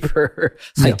door neighbor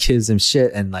gives him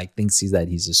shit and like thinks he's a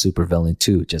supervillain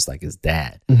too, just like his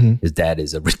dad. Mm-hmm. His dad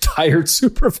is a retired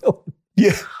supervillain.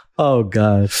 Yeah. Oh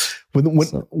God.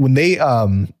 When they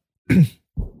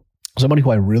somebody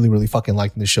who I really, really fucking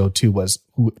liked in the show too was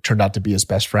who turned out to be his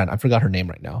best friend. I forgot her name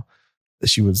right now.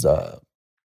 She was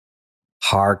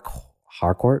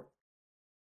Harcourt.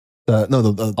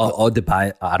 Adebayo.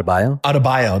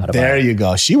 There you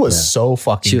go. She was so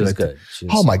fucking good. Good.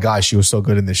 Oh my gosh, she was so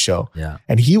good in this show. Yeah.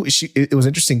 And it was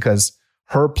interesting because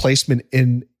her placement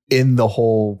in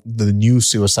the new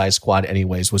Suicide Squad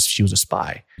anyways was she was a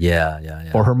spy.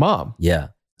 Yeah. For her mom. Yeah.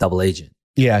 Double agent.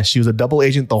 Yeah, she was a double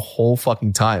agent the whole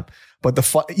fucking time. But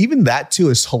even that too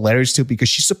is hilarious too because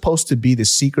she's supposed to be the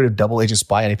secretive double agent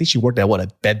spy, and I think she worked at a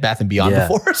Bed Bath and Beyond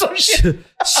before or some shit.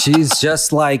 She's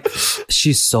just like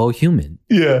she's so human.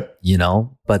 Yeah, you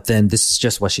know. But then this is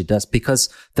just what she does because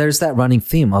there's that running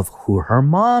theme of who her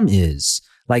mom is.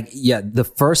 Like, yeah, the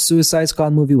first Suicide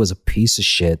Squad movie was a piece of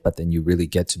shit, but then you really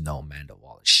get to know Amanda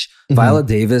Waller. Viola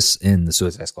Davis in the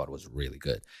Suicide Squad was really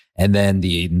good, and then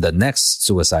the next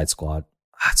Suicide Squad.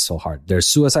 It's so hard. There's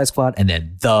Suicide Squad and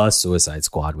then the Suicide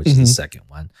Squad, which is the second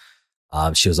one.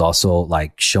 She was also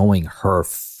like showing her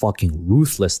fucking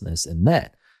ruthlessness in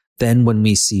that. Then when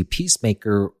we see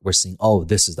Peacemaker, we're seeing, oh,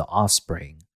 this is the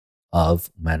offspring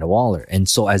of Amanda Waller. And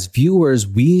so as viewers,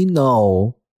 we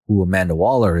know who Amanda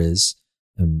Waller is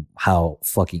and how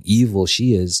fucking evil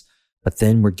she is. But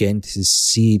then we're getting to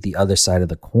see the other side of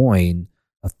the coin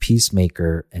of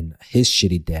Peacemaker and his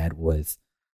shitty dad with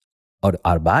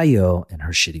Adebayo and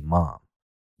her shitty mom,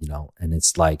 you know, and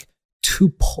it's like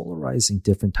two polarizing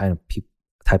different type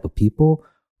of people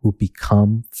who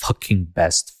become fucking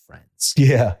best friends.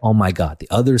 Yeah. Oh my God. The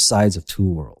other sides of two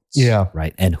worlds. Yeah.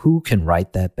 Right. And who can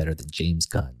write that better than James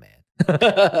Gunn, man?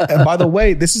 And by the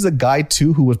way, this is a guy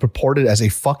too who was purported as a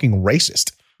fucking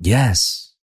racist.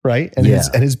 Yes. Right. And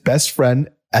his best friend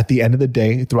at the end of the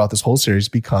day throughout this whole series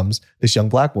becomes this young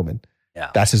black woman. Yeah.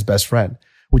 That's his best friend.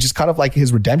 Which is kind of like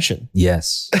his redemption.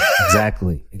 Yes,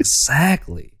 exactly.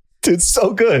 Exactly. It's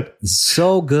so good.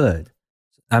 So good.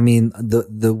 I mean,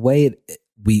 the way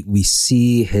we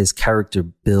see his character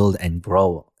build and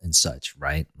grow and such,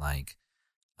 right? Like,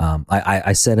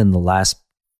 I said in the last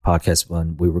podcast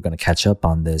when we were going to catch up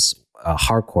on this,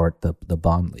 Harcourt, the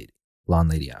blonde lady.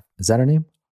 Is that her name?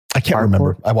 I can't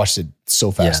remember. I watched it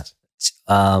so fast.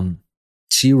 Yeah.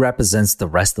 She represents the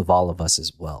rest of all of us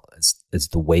as well. It's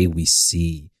the way we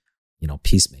see, you know,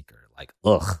 Peacemaker. Like,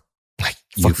 ugh, like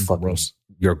you fucking gross.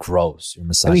 You're gross. You're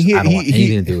misogynist. I mean, I don't want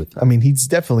anything to do with you. I mean, he's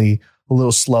definitely a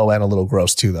little slow and a little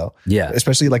gross too, though. Yeah,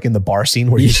 especially like in the bar scene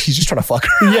where he's just trying to fuck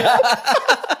her. Yeah,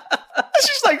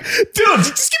 she's like, dude,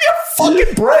 just give me a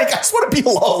fucking break. I just want to be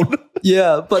alone.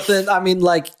 Yeah, but then I mean,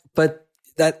 like, but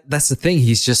that's the thing.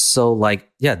 He's just so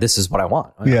like, yeah, this is what I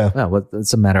want. Yeah, well,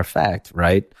 it's a matter of fact,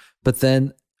 right? But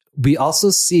then we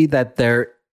also see that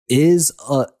there is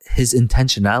his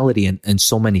intentionality in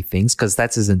so many things because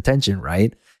that's his intention,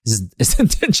 right? His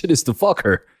intention is to fuck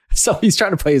her. So he's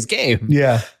trying to play his game.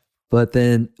 Yeah. But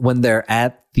then when they're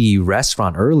at the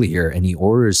restaurant earlier and he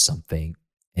orders something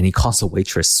and he calls the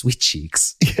waitress sweet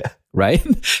cheeks. Yeah. Right?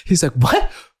 He's like, what?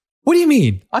 What do you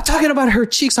mean? I'm talking about her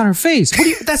cheeks on her face.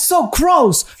 That's so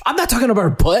gross. I'm not talking about her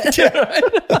butt.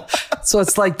 Yeah. So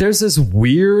it's like there's this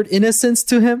weird innocence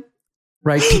to him.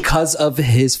 right? Because of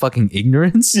his fucking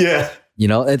ignorance. Yeah. You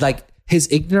know, like his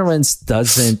ignorance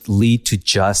doesn't lead to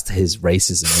just his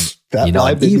racism. That you know,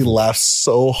 line made me laugh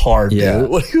so hard, Yeah. dude.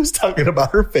 When he was talking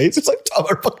about her face, it's like, talking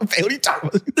about her fucking face. What are you talking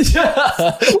about?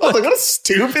 I was like, what a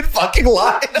stupid fucking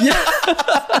line.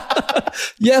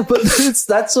 Yeah, but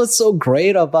that's what's so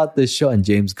great about this show and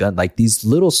James Gunn. Like these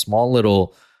small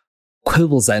little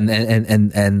quibbles and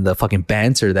the fucking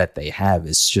banter that they have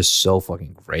is just so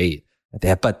fucking great.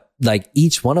 But like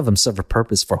each one of them serve a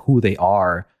purpose for who they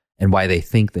are and why they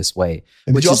think this way.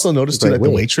 And did you also notice too, like the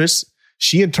waitress,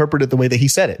 she interpreted the way that he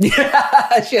said it.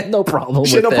 Yeah, she had no problem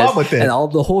with it.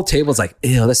 And the whole table's like,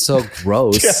 ew, that's so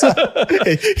gross.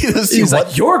 He's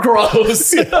like, you're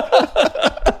gross.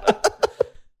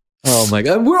 Oh my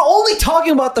God. We're only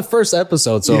talking about the first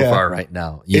episode so far right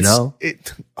now, you know?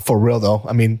 For real though.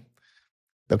 I mean,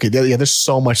 okay, there's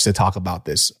so much to talk about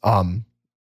this.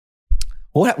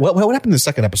 What happened in the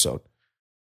second episode?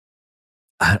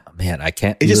 I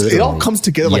can't. It all comes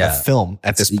together like a film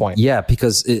at this point. Yeah,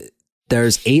 because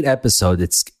there's 8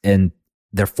 episodes. And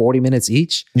they're 40 minutes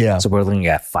each. Yeah. So we're looking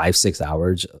at 5-6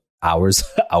 hours.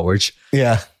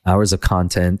 Yeah. Hours of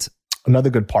content.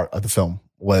 Another good part of the film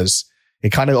was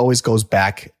it kind of always goes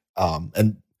back.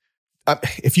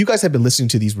 If you guys have been listening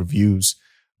to these reviews,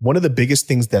 one of the biggest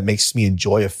things that makes me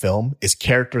enjoy a film is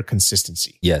character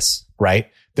consistency. Yes.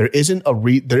 Right? There isn't a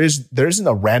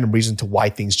random reason to why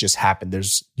things just happen.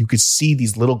 You could see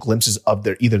these little glimpses of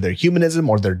either their humanism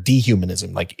or their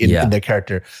dehumanism, like in their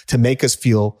character, to make us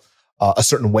feel a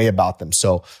certain way about them.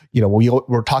 So, you know,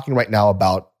 we're talking right now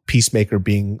about Peacemaker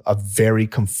being a very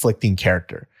conflicting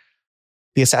character.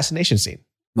 The assassination scene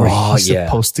where he's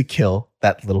supposed to kill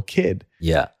that little kid.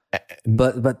 Yeah.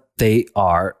 But they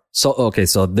are so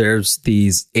there's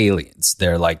these aliens.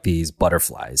 They're like these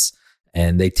butterflies.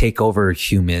 And they take over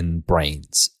human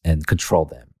brains and control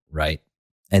them, right?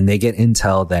 And they get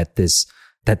intel that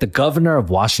the governor of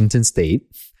Washington State.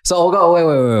 So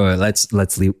wait.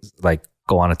 Let's leave, like,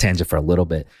 go on a tangent for a little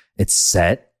bit. It's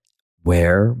set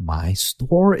where my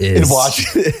store is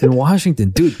in Washington,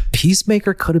 dude.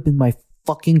 Peacemaker could have been my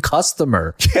fucking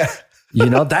customer. Yeah. You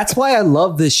know, that's why I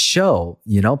love this show,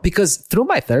 you know, because through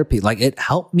my therapy, like, it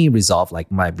helped me resolve like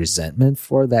my resentment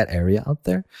for that area out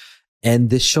there.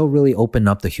 And this show really opened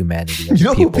up the humanity of you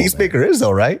know who Peacemaker is, though,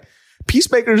 right?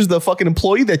 Peacemaker is the fucking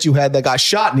employee that you had that got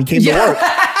shot and he came to work.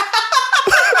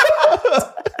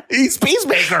 He's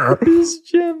Peacemaker. He's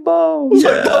Jimbo. He's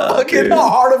like the fucking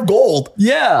heart of gold.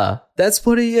 Yeah, that's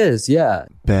what he is. Yeah.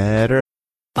 Better.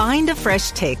 Find a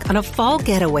fresh take on a fall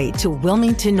getaway to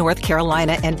Wilmington, North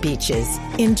Carolina and beaches.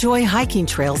 Enjoy hiking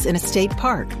trails in a state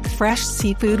park, fresh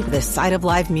seafood with a side of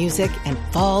live music, and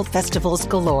fall festivals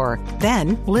galore.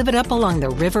 Then live it up along the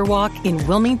Riverwalk in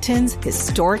Wilmington's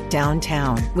historic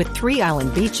downtown. With 3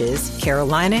 island beaches,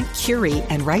 Carolina, Curie,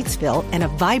 and Wrightsville, and a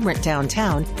vibrant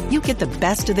downtown, you get the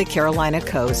best of the Carolina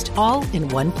coast, all in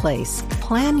one place.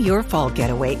 Plan your fall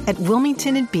getaway at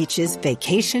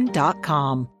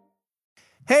WilmingtonandBeachesVacation.com.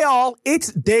 Hey all,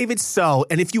 it's David So,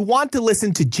 and if you want to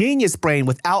listen to Genius Brain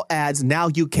without ads, now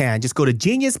you can. Just go to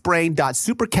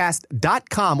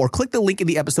geniusbrain.supercast.com or click the link in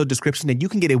the episode description and you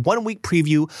can get a 1-week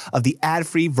preview of the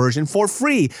ad-free version for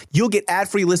free. You'll get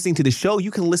ad-free listening to the show.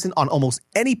 You can listen on almost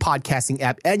any podcasting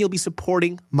app and you'll be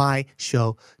supporting my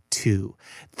show too.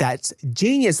 That's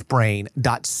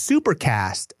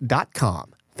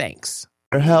geniusbrain.supercast.com. Thanks.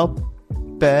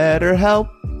 Better help.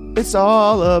 It's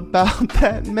all about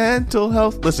that mental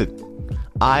health. Listen,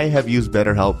 I have used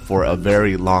BetterHelp for a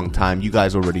very long time. You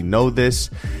guys already know this.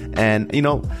 And, you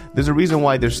know, there's a reason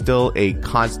why there's still a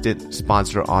constant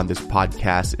sponsor on this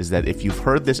podcast is that if you've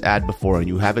heard this ad before and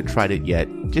you haven't tried it yet,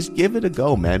 just give it a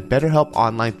go, man. BetterHelp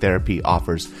Online Therapy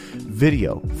offers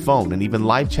video, phone, and even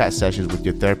live chat sessions with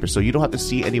your therapist, so you don't have to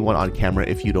see anyone on camera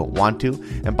if you don't want to.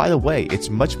 And by the way, it's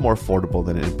much more affordable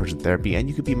than in-person therapy, and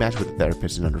you can be matched with a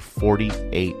therapist in under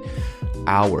 48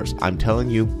 hours. I'm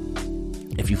telling you,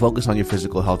 if you focus on your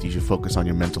physical health, you should focus on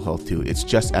your mental health too. It's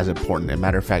just as important. As a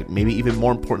matter of fact, maybe even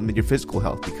more important than your physical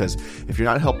health, because if you're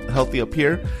not healthy up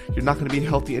here, you're not going to be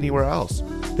healthy anywhere else.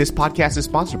 This podcast is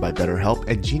sponsored by BetterHelp,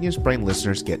 and Genius Brain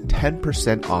listeners get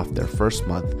 10% off their first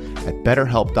month at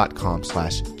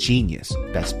betterhelp.com/genius.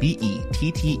 That's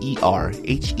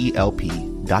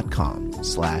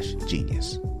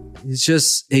BetterHelp.com/genius. He's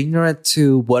just ignorant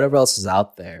to whatever else is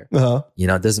out there. Uh-huh. You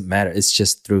know, it doesn't matter. It's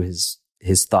just through his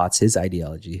thoughts, his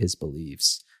ideology, his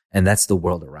beliefs. And that's the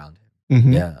world around him.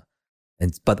 Mm-hmm. Yeah.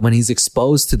 But when he's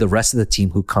exposed to the rest of the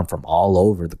team who come from all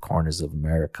over the corners of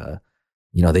America,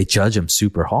 you know, they judge him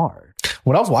super hard.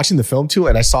 When I was watching the film too,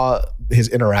 and I saw his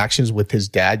interactions with his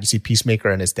dad, you see Peacemaker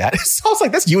and his dad. I was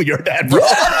like, that's you and your dad, bro.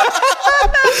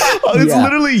 It's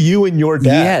literally you and your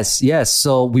dad. Yes.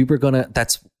 So we were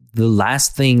that's the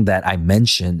last thing that I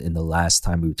mentioned in the last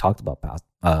time we talked about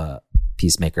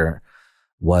Peacemaker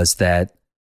was that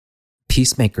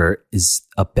Peacemaker is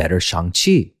a better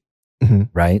Shang-Chi,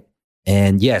 right?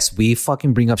 And yes, we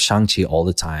fucking bring up Shang-Chi all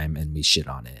the time and we shit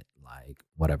on it, like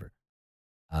whatever.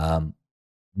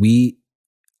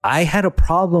 I had a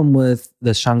problem with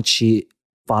the Shang-Chi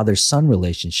father-son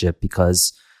relationship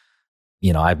because,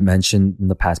 you know, I've mentioned in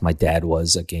the past, my dad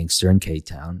was a gangster in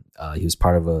K-Town. He was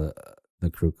part of a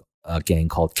gang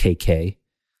called KK.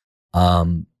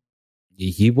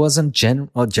 He wasn't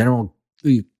a general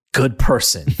good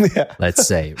person, let's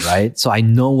say, right? So I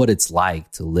know what it's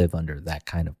like to live under that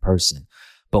kind of person.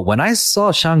 But when I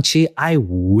saw Shang-Chi, I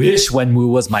wish Wenwu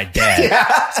was my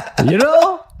dad. You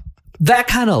know? That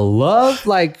kind of love,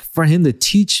 like for him to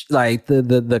teach, like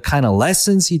the kind of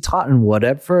lessons he taught and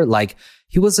whatever. Like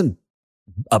he wasn't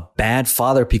a bad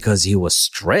father because he was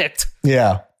strict.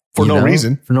 Yeah. For no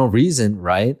reason,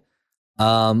 right?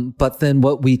 But then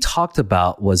what we talked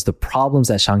about was the problems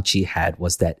that Shang-Chi had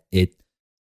was that it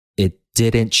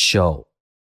didn't show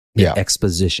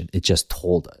exposition. It just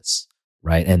told us,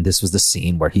 right? And this was the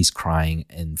scene where he's crying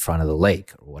in front of the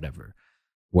lake or whatever,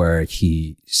 where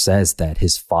he says that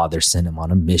his father sent him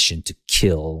on a mission to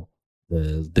kill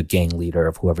the gang leader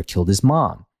of whoever killed his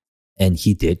mom. And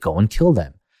he did go and kill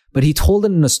them. But he told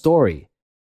it in a story.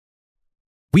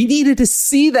 We needed to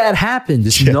see that happen,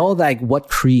 just know like what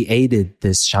created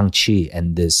this Shang-Chi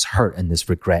and this hurt and this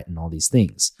regret and all these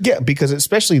things. Yeah, because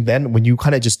especially then when you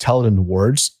kind of just tell it in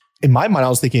words, in my mind, I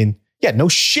was thinking, yeah, no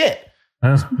shit.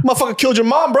 Motherfucker killed your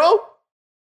mom, bro.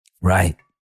 Right.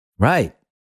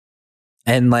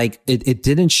 And like, it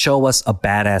didn't show us a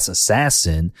badass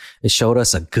assassin. It showed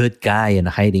us a good guy in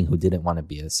hiding who didn't want to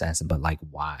be an assassin, but like,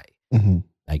 why? Like,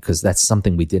 because that's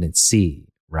something we didn't see.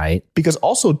 Right. Because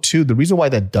also, too, the reason why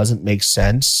that doesn't make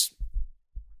sense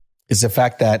is the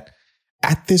fact that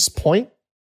at this point,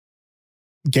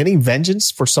 getting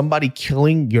vengeance for somebody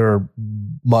killing your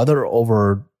mother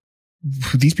over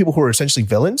these people who are essentially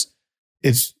villains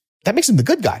that makes him the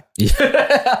good guy.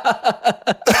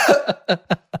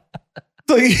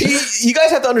 So you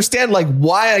guys have to understand like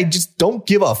why I just don't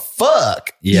give a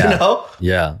fuck. You know?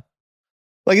 Yeah.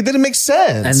 Like it didn't make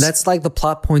sense. And that's like the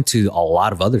plot point to a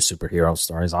lot of other superhero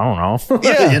stories. I don't know.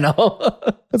 Yeah. You know?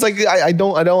 It's like I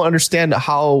don't understand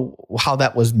how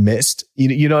that was missed.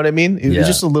 You know what I mean? It was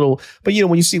just a little, but you know,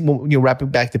 when you're wrapping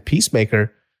back to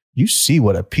Peacemaker, you see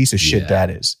what a piece of shit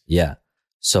that is. Yeah.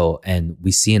 So, and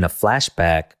we see in a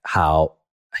flashback how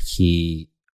he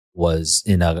was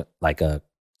in a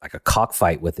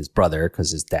cockfight with his brother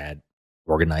because his dad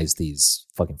organized these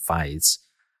fucking fights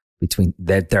between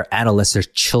their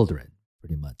adolescent children,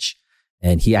 pretty much.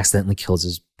 And he accidentally kills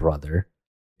his brother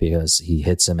because he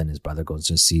hits him and his brother goes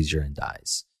into a seizure and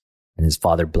dies. And his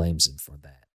father blames him for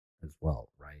that as well,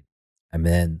 right? And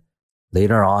then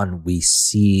later on, we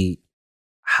see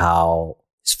how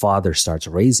his father starts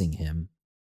raising him,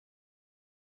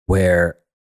 where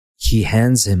he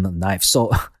hands him a knife. So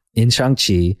in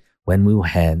Shang-Chi, Wenwu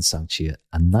hands Shang-Chi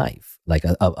a knife,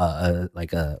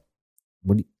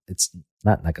 it's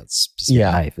not like a specific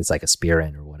knife. It's like a spear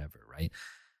end or whatever, right?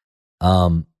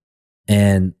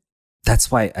 And that's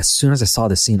why as soon as I saw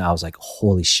the scene, I was like,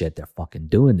 holy shit, they're fucking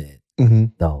doing it.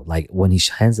 Though, like when he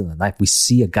hands him the knife, we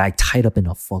see a guy tied up in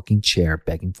a fucking chair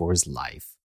begging for his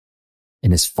life.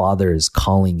 And his father is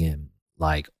calling him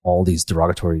like all these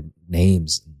derogatory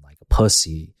names, like a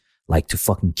pussy, like to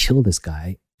fucking kill this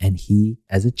guy. And he,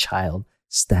 as a child,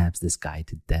 stabs this guy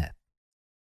to death,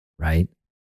 right?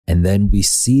 And then we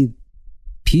see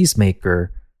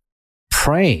Peacemaker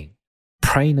praying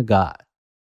to God,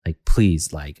 like,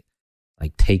 please, like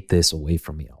take this away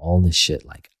from me, all this shit.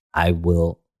 Like,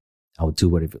 I'll do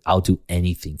whatever, I'll do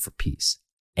anything for peace.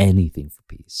 And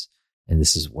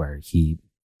this is where he,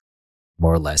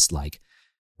 more or less, like,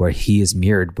 where he is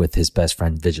mirrored with his best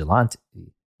friend Vigilante,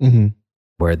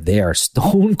 where they are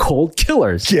stone cold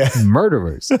killers,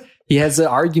 murderers. He has an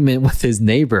argument with his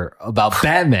neighbor about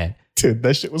Batman. Dude,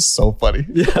 that shit was so funny.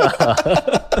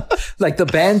 Like the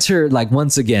banter, like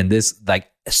once again, this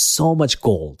like so much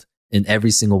gold in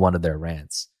every single one of their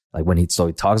rants. Like when he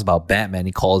talks about Batman,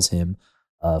 he calls him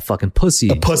a fucking pussy.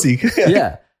 A pussy.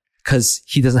 Yeah. Because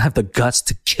he doesn't have the guts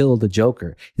to kill the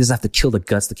Joker. He doesn't have to kill the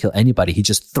guts to kill anybody. He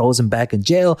just throws him back in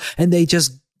jail and they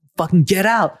just fucking get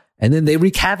out. And then they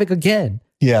wreak havoc again.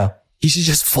 Yeah. He should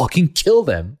just fucking kill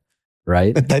them.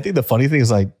 Right? I think the funny thing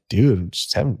is like, dude, I'm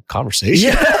just having a conversation.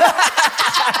 Yeah.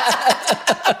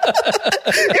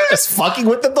 You're just fucking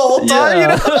with them the whole time, you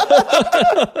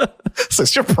know? So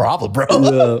it's your problem, bro.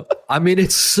 Yeah. I mean,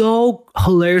 it's so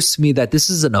hilarious to me that this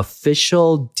is an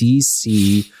official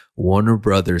DC Warner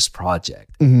Brothers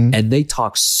project. And they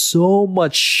talk so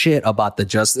much shit about the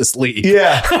Justice League.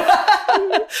 Yeah.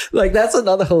 Like, that's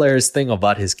another hilarious thing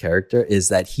about his character is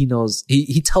that he knows,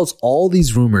 he tells all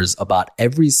these rumors about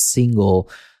every single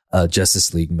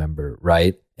Justice League member,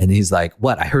 right? And he's like,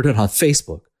 what? I heard it on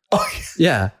Facebook. Oh,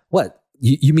 yeah. What?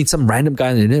 You mean some random guy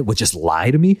on the internet would just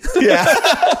lie to me? Yeah.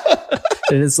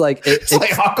 And it's like... It's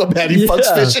like Aquaman. He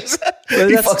fucks fishes.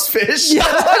 He fucks fish. Yeah,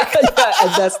 yeah.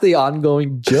 And that's the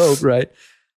ongoing joke, right?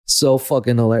 So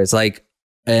fucking hilarious. Like,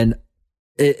 and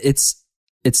it's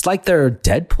like their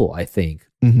Deadpool, I think.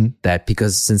 That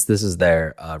because since this is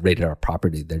their rated R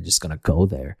property, they're just going to go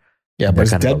there. Yeah, but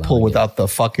it's Deadpool without the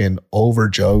fucking over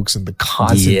jokes and the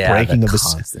constant breaking of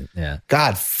the... Yeah.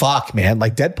 God, fuck, man.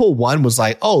 Like Deadpool 1 was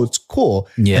like, oh, it's cool.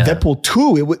 Yeah. And Deadpool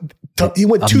 2, he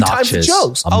went 2 times the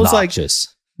jokes. I was like,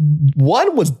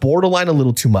 1 was borderline a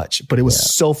little too much, but it was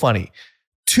so funny.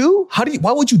 2,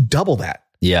 why would you double that?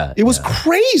 Yeah. It was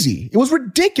crazy. It was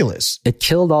ridiculous. It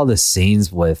killed all the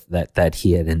scenes with that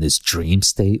he had in this dream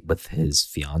state with his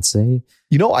fiance.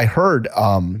 You know, I heard,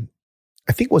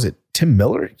 I think, was it Tim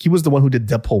Miller? He was the one who did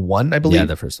Deadpool 1, I believe. Yeah,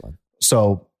 the first one.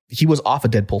 So he was off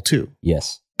of Deadpool 2.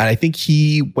 Yes. And I think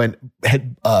he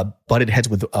butted heads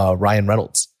with Ryan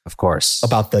Reynolds. Of course.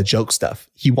 About the joke stuff.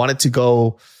 He wanted to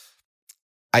go,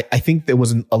 I think there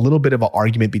was a little bit of an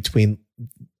argument between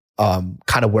kind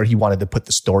of where he wanted to put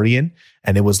the story in.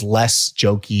 And it was less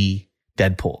jokey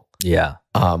Deadpool. Yeah.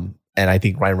 And I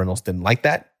think Ryan Reynolds didn't like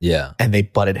that. Yeah. And they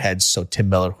butted heads. So Tim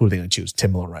Miller, who are they going to choose?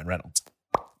 Tim Miller or Ryan Reynolds?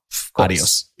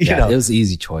 Adios. Yeah, you know? It was an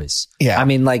easy choice. Yeah. I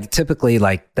mean, like typically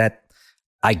like that,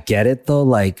 I get it though.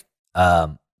 Like,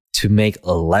 to make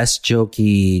a less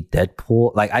jokey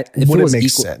Deadpool, like if wouldn't it was make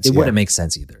equal, sense. It wouldn't make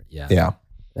sense either. Yeah. Yeah.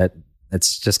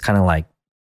 That's just kind of like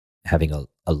having a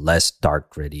less dark,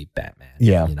 gritty Batman.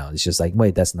 Yeah. You know, it's just like,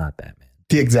 wait, that's not Batman.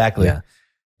 Exactly. Yeah.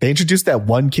 They introduced that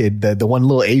one kid, the one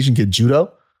little Asian kid,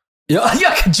 Judo.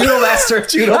 Yeah, Judo Master.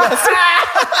 Judo Master.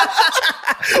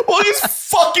 Well, he's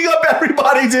fucking up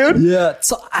everybody, dude. Yeah.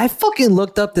 So I fucking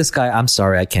looked up this guy. I'm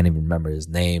sorry, I can't even remember his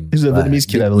name. He's a Vietnamese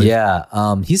kid, I believe.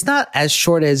 Yeah. He's not as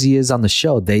short as he is on the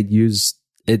show.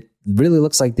 It really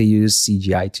looks like they use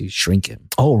CGI to shrink him.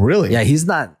 Oh, really? Yeah, he's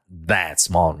not that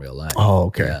small in real life. Oh,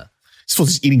 okay. Yeah. He's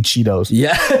supposed to be eating Cheetos.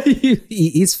 Yeah.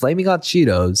 He's flaming hot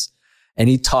Cheetos and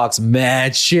he talks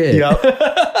mad shit. Yep.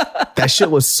 That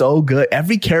shit was so good.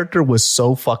 Every character was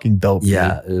so fucking dope.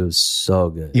 Yeah, dude. it was so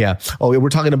good. Yeah. Oh, we're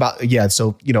talking about, yeah.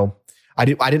 So, you know, I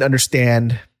didn't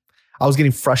understand. I was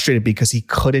getting frustrated because he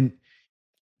couldn't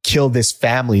kill this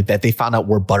family that they found out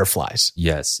were butterflies.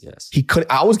 Yes.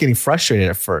 I was getting frustrated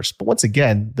at first, but once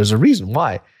again, there's a reason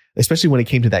why, especially when it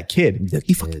came to that kid.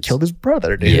 He fucking killed his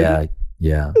brother, dude.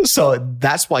 Yeah. So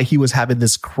that's why he was having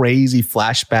this crazy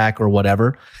flashback or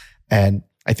whatever. And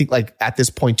I think like at this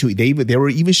point too, they were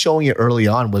even showing it early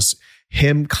on was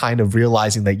him kind of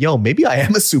realizing that, yo, maybe I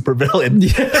am a supervillain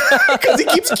because he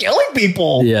keeps killing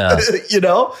people. Yeah. You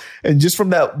know, and just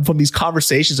from these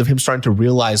conversations of him starting to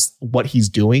realize what he's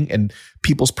doing and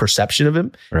people's perception of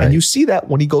him. Right. And you see that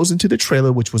when he goes into the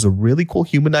trailer, which was a really cool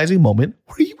humanizing moment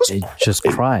where he was just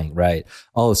crying. Right.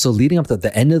 Oh, so leading up to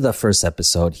the end of the first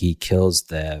episode, he kills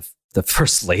the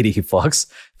first lady he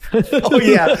fucks. Oh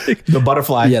yeah. The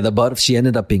butterfly. Yeah. She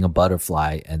ended up being a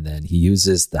butterfly. And then he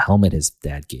uses the helmet his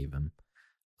dad gave him.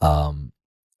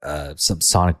 Some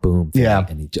sonic boom thing,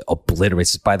 and he just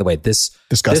obliterates it. By the way, this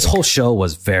whole show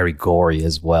was very gory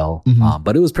as well. Mm-hmm.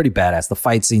 But it was pretty badass. The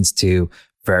fight scenes too,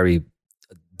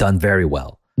 done very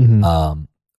well. Mm-hmm.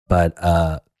 What?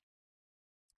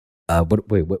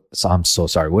 So I'm so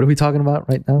sorry. What are we talking about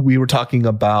right now? We were talking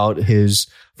about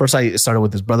first I started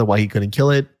with his brother, why he couldn't kill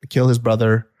his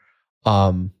brother.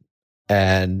 And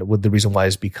with the reason why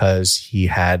is because he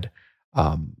had,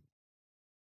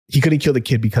 he couldn't kill the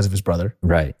kid because of his brother.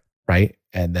 Right. Right.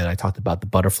 And then I talked about the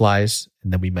butterflies,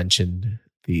 and then we mentioned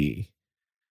the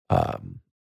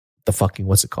fucking,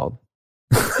 what's it called?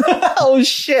 Oh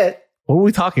shit. What were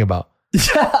we talking about?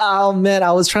 Oh man,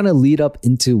 I was trying to lead up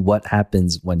into what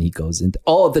happens when he goes into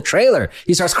the trailer.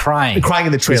 He starts crying. Crying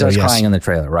in the trailer. He starts crying in the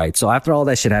trailer, right? So after all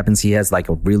that shit happens, he has like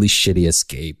a really shitty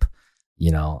escape,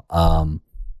 you know,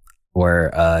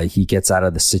 where he gets out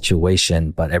of the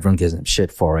situation, but everyone gives him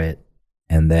shit for it.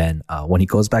 And then when he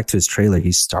goes back to his trailer,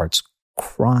 he starts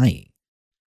crying.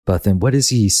 But then what is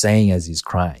he saying as he's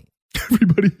crying?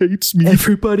 Everybody hates me.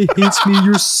 Everybody hates me.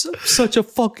 You're such a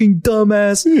fucking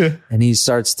dumbass. Yeah. And he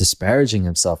starts disparaging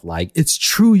himself like, it's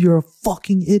true. You're a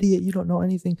fucking idiot. You don't know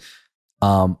anything.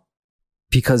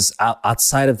 Because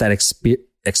outside of that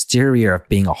exterior of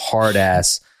being a hard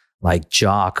ass like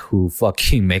jock who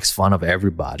fucking makes fun of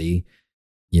everybody,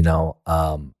 you know,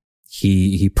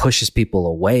 he pushes people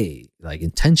away like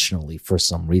intentionally for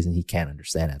some reason he can't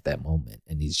understand at that moment,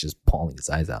 and he's just bawling his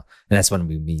eyes out. And that's when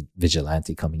we meet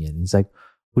Vigilante coming in. He's like,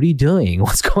 "What are you doing?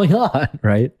 What's going on?"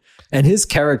 Right? And his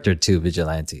character too,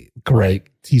 Vigilante, Great.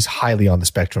 He's highly on the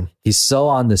spectrum. He's so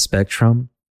on the spectrum.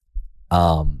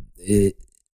 He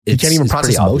can't even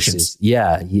process emotions.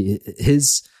 Yeah,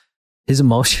 his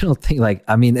emotional thing, like,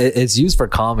 I mean, it's used for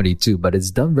comedy too, but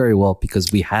it's done very well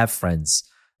because we have friends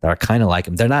that are kind of like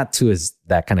him. They're not too as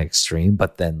that kind of extreme,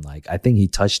 but then like I think he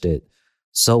touched it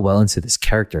so well into this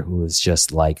character who is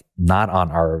just like not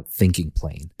on our thinking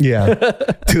plane. Yeah,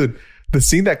 dude. The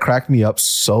scene that cracked me up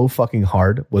so fucking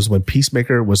hard was when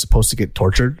Peacemaker was supposed to get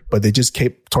tortured, but they just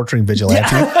kept torturing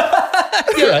Vigilante.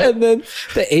 Yeah, and then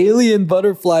the alien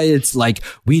butterfly, it's like,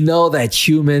 we know that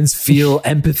humans feel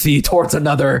empathy towards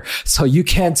another, so you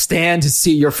can't stand to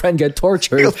see your friend get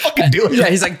tortured. He'll fucking do it. Yeah,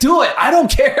 he's like, do it. I don't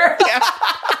care. Yeah.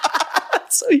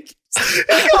 So he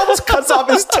almost cuts off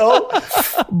his toe.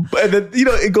 And then, you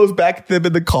know, it goes back to them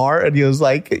in the car and he was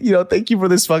like, you know, thank you for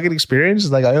this fucking experience.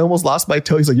 He's like, I almost lost my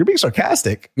toe. He's like, you're being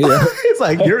sarcastic. Yeah. He's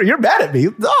like, you're mad at me.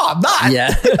 No, I'm not.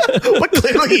 Yeah. But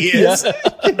clearly he is.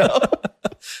 Yeah. You know?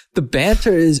 The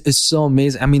banter is so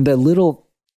amazing. I mean, the little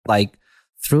like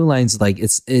through lines, like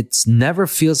it's never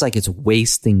feels like it's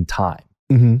wasting time.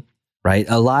 Mm-hmm. Right?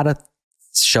 A lot of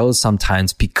shows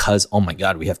sometimes, because, oh my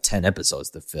God, we have 10 episodes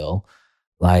to fill,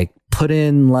 like put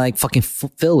in like fucking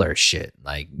filler shit.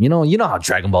 Like, you know how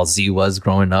Dragon Ball Z was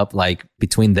growing up, like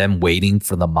between them waiting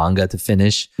for the manga to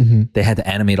finish, they had to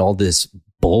animate all this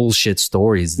bullshit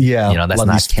stories. Yeah. You know, that's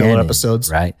not filler canon, episodes.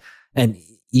 Right? And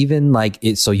even like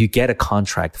it, so you get a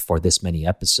contract for this many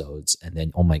episodes, and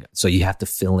then, oh my God, so you have to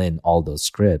fill in all those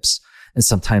scripts. And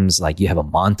sometimes like you have a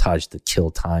montage to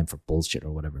kill time for bullshit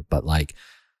or whatever. But like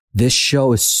this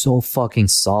show is so fucking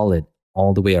solid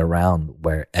all the way around,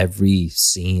 where every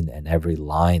scene and every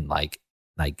line like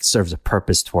serves a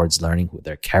purpose towards learning who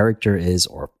their character is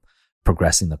or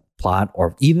progressing the plot,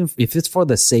 or even if it's for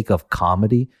the sake of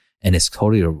comedy and it's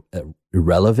totally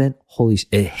irrelevant,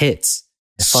 it hits.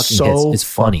 It fucking so hits.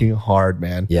 It's funny. Fucking hard,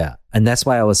 man. Yeah. And that's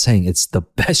why I was saying it's the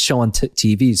best show on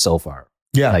TV so far.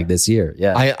 Yeah. Like this year.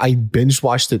 Yeah. I binge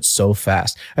watched it so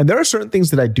fast. And there are certain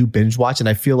things that I do binge watch, and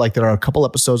I feel like there are a couple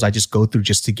episodes I just go through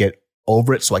just to get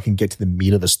over it so I can get to the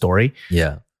meat of the story.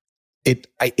 Yeah. It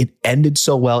ended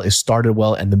so well. It started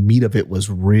well, and the meat of it was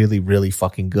really, really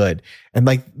fucking good. And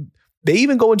like, they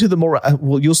even go into the more,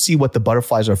 well, you'll see what the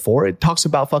butterflies are for. It talks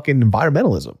about fucking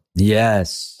environmentalism.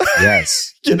 Yes.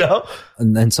 Yes. You know?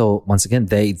 And then so once again,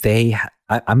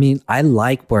 I mean, I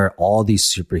like where all these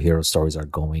superhero stories are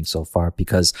going so far,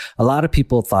 because a lot of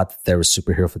people thought that there was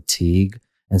superhero fatigue.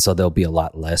 And so there'll be a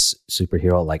lot less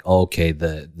superhero, like, oh, okay,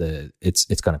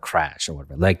 it's going to crash or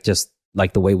whatever. Like, just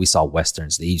like the way we saw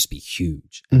Westerns, they used to be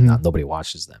huge and now nobody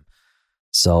watches them.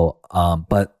 So,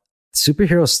 but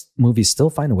superhero movies still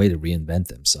find a way to reinvent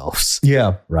themselves.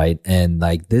 Yeah. Right. And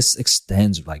like this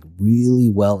extends like really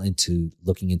well into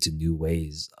looking into new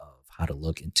ways of how to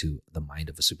look into the mind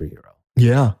of a superhero.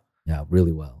 Yeah. Yeah.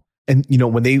 Really well. And, you know,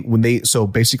 when they, so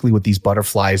basically with these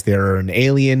butterflies, they're an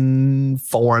alien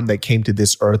form that came to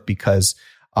this earth because,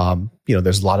 you know,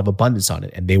 there's a lot of abundance on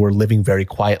it, and they were living very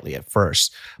quietly at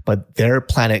first, but their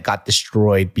planet got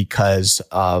destroyed because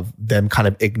of them kind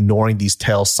of ignoring these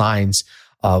tell signs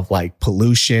of like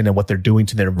pollution and what they're doing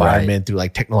to their environment through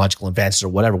like technological advances or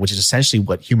whatever, which is essentially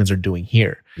what humans are doing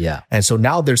here. Yeah. And so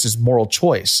now there's this moral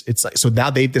choice. It's like, so now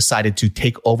they've decided to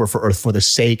take over for Earth for the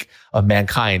sake of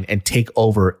mankind and take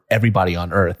over everybody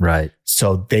on Earth. Right.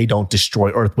 So they don't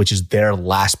destroy Earth, which is their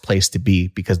last place to be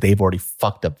because they've already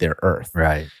fucked up their Earth.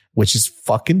 Right. Which is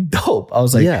fucking dope. I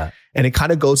was like, yeah. And it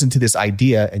kind of goes into this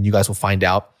idea, and you guys will find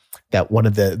out that one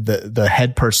of the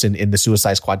head person in the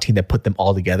Suicide Squad team that put them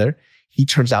all together, he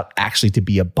turns out actually to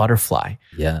be a butterfly.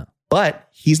 Yeah. But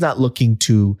he's not looking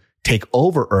to take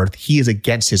over Earth. He is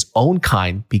against his own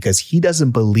kind because he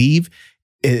doesn't believe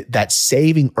that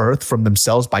saving Earth from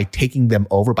themselves by taking them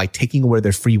over, by taking away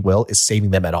their free will, is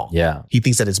saving them at all. Yeah. He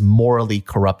thinks that it's morally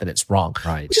corrupt and it's wrong.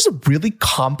 Right. Which is a really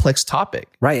complex topic.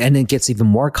 Right. And it gets even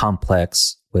more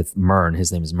complex with Myrn.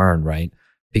 His name is Myrn, right?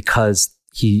 Because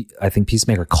I think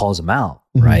Peacemaker calls him out,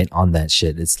 right, on that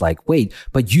shit. It's like, wait,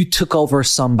 but you took over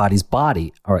somebody's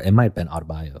body, or it might have been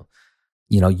Adebayo.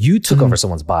 You know, you took over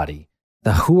someone's body.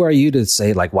 Now, who are you to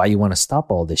say like why you want to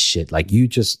stop all this shit? Like you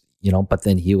just, you know, but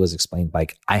then he was explained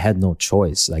like, I had no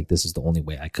choice. Like this is the only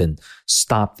way I could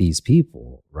stop these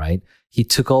people, right? He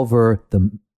took over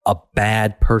a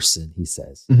bad person, he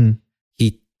says. Mhm.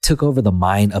 He took over the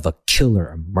mind of a killer,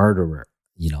 a murderer,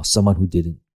 someone who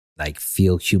didn't like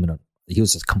feel human. He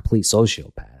was a complete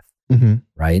sociopath, Mhm.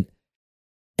 right?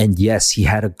 And yes, he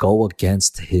had to go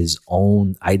against his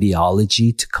own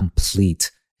ideology to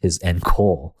complete his end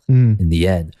goal in the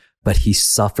end. But he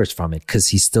suffers from it because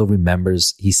he still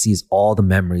remembers, he sees all the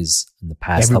memories in the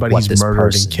past Everybody of what he's this murdered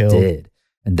and person killed. did.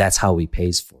 And that's how he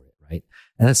pays for it, right?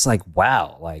 And it's like,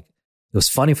 wow, like it was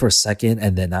funny for a second.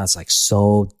 And then now it's like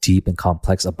so deep and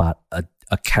complex about a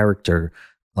character,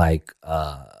 like,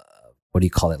 what do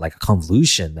you call it? Like a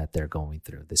convolution that they're going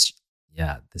through. This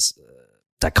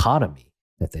dichotomy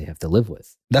that they have to live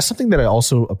with. That's something that I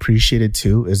also appreciated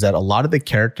too, is that a lot of the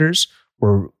characters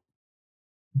were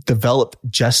developed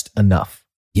just enough.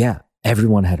 Yeah.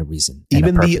 Everyone had a reason. And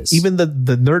Even a the purpose. even the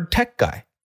nerd tech guy.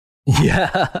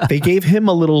 Yeah. They gave him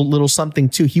a little something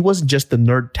too. He wasn't just the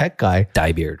nerd tech guy.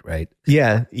 Diebeard, right?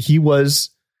 Yeah, he was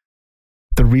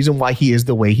the reason why he is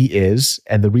the way he is,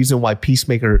 and the reason why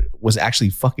Peacemaker was actually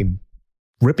fucking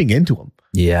ripping into him.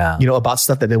 Yeah. About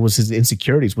stuff that it was his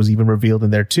insecurities was even revealed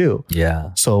in there too.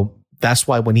 Yeah. So that's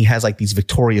why when he has like these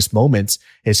victorious moments,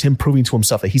 it's him proving to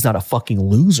himself that he's not a fucking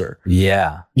loser.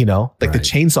 Yeah. Like Right. the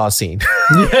chainsaw scene.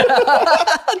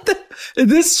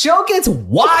 This show gets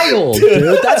wild,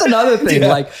 dude. That's another thing.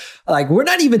 Yeah. Like we're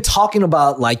not even talking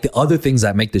about like the other things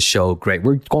that make the show great.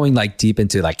 We're going like deep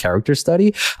into like character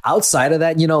study. Outside of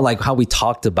that, like how we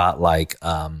talked about like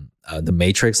the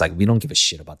Matrix, like we don't give a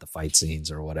shit about the fight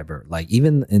scenes or whatever. Like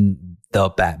even in the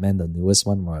Batman, the newest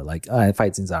one, we're like,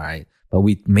 fight scenes all right. But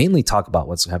we mainly talk about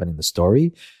what's happening in the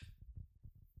story.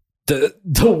 The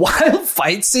wild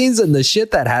fight scenes and the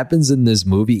shit that happens in this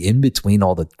movie in between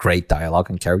all the great dialogue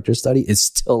and character study is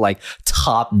still like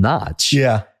top notch.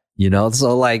 Yeah.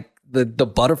 So like the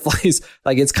butterflies,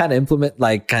 like it's kind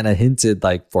of hinted,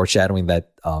 like foreshadowing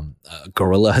that a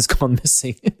gorilla has gone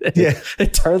missing. Yeah.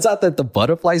 It turns out that the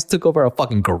butterflies took over a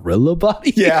fucking gorilla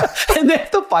body. Yeah. And they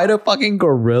have to fight a fucking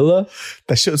gorilla.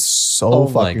 That show's so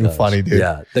fucking funny, dude.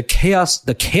 Yeah. The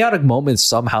chaotic moments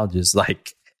somehow just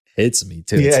like hits me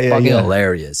too. Yeah, It's yeah, fucking yeah.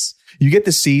 hilarious. You get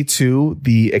to see too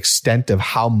the extent of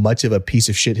how much of a piece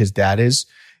of shit his dad is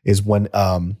when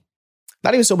not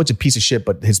even so much a piece of shit,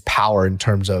 but his power in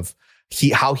terms of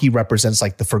how he represents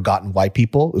like the forgotten white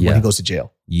people when Yeah. he goes to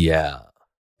jail. Yeah.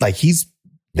 Like He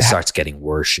starts getting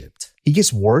worshipped. he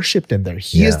gets worshipped in there.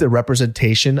 He is Yeah. the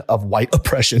representation of white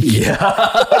oppression. Yeah.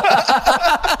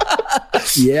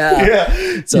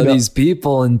 So You know? these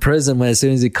people in prison, when as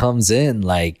soon as he comes in,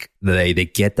 like they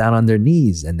get down on their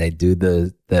knees and they do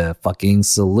the fucking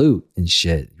salute and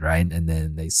shit, right? And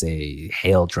then they say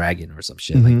 "Hail Dragon" or some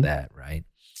shit like that, right?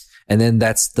 And then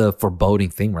that's the foreboding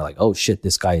thing. We're like, oh shit,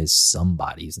 this guy is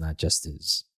somebody. He's not just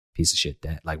his piece of shit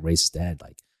dad, like racist dad.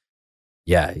 Like,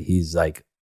 yeah, he's like,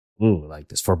 ooh, like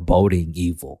this foreboding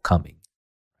evil coming.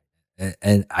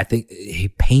 And I think he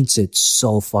paints it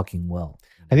so fucking well.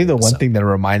 I think the one thing that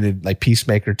reminded like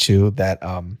Peacemaker too, that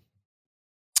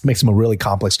makes him a really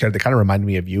complex character, that kind of reminded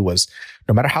me of you, was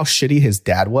no matter how shitty his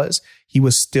dad was, he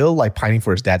was still like pining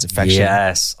for his dad's affection.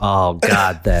 Yes. Oh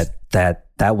God,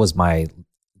 that was my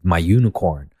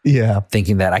unicorn. Yeah.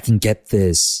 Thinking that I can get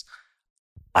this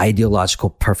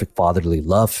ideological, perfect fatherly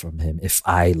love from him if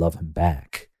I love him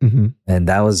back. Mm-hmm. And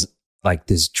that was like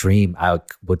this dream I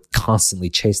would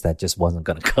constantly chase that just wasn't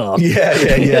going to come.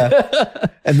 Yeah.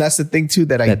 And that's the thing too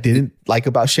that I didn't like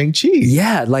about Shang-Chi.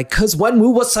 Yeah, like because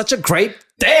Wenwu was such a great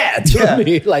dad to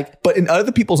me. Like, but in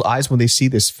other people's eyes, when they see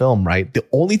this film, right, the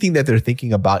only thing that they're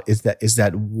thinking about is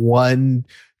that one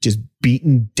just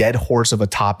beaten dead horse of a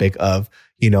topic of,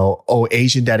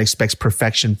 Asian dad expects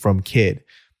perfection from kid.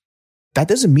 That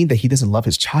doesn't mean that he doesn't love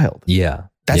his child. Yeah.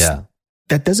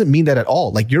 That doesn't mean that at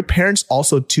all. Like your parents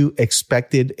also too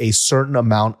expected a certain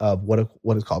amount of what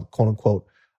is called, quote unquote,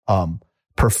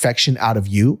 perfection out of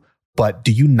you. But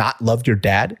do you not love your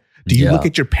dad? Do you look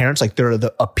at your parents like they're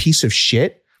a piece of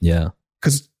shit? Yeah.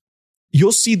 Because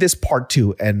you'll see this part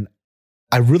too. And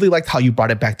I really liked how you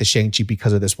brought it back to Shang-Chi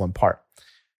because of this one part.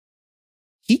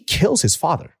 He kills his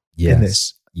father in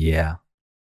this. Yeah.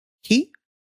 He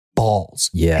bawls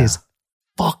his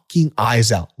fucking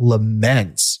eyes out,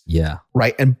 laments. Yeah.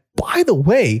 Right. And by the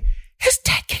way, his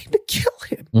dad came to kill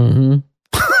him.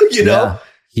 Mm-hmm. You know?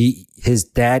 His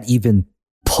dad even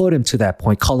put him to that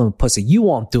point, called him a pussy. You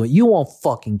won't do it. You won't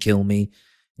fucking kill me.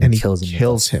 And he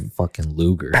kills him. Fucking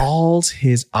Luger. Bawls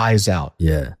his eyes out.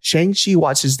 Yeah. Shang-Chi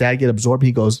watches his dad get absorbed.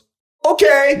 He goes,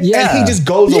 okay. Yeah. And he just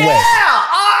goes away.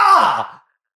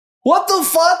 What the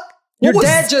fuck? Your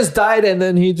dad just died and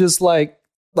then he just like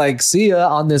see ya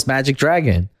on this magic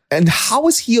dragon. And how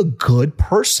is he a good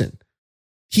person?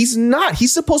 He's not.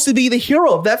 He's supposed to be the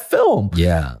hero of that film.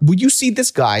 Yeah. When you see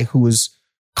this guy who is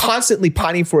constantly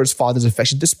pining for his father's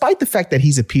affection, despite the fact that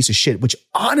he's a piece of shit, which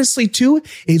honestly too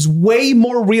is way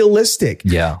more realistic.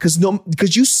 Yeah.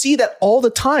 Because you see that all the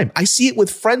time. I see it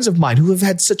with friends of mine who have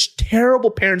had such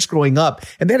terrible parents growing up,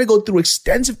 and they had to go through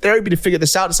extensive therapy to figure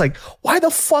this out. It's like, why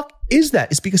the fuck is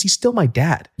that? It's because he's still my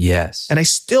dad. Yes. And I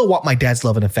still want my dad's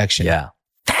love and affection. Yeah.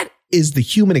 That is the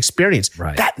human experience.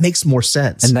 Right. That makes more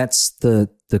sense. And that's the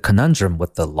conundrum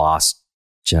with the lost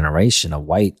generation of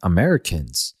white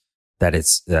Americans that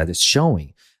it's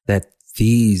showing that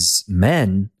these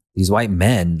white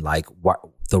men, like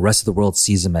the rest of the world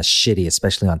sees them as shitty,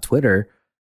 especially on Twitter,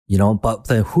 but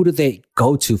then who do they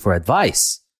go to for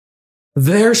advice?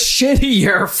 Their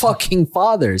shittier fucking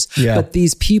fathers. Yeah. But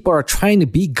these people are trying to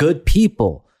be good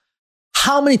people.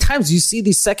 How many times do you see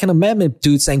these Second Amendment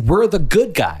dudes saying, we're the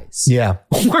good guys? Yeah.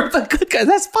 We're the good guys.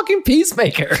 That's fucking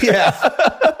Peacemaker. Yeah.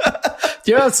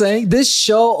 You know what I'm saying? This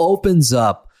show opens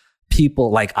up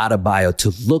people like Adebayo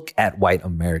to look at white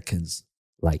Americans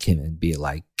like him and be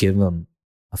like, give him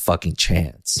a fucking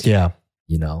chance. Yeah.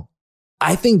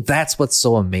 I think that's what's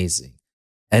so amazing.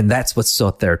 And that's what's so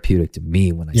therapeutic to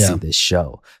me when I see this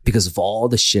show, because of all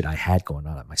the shit I had going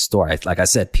on at my store. Like I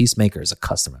said, Peacemaker is a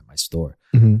customer at my store.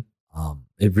 Mm-hmm.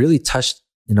 It really touched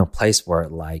in a place where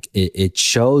like it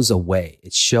shows a way,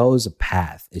 it shows a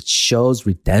path, it shows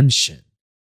redemption,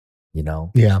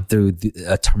 through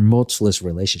a tumultuous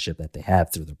relationship that they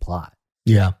have through the plot.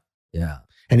 Yeah. Yeah.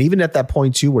 And even at that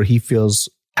point too, where he feels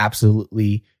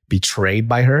absolutely betrayed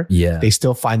by her, they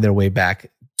still find their way back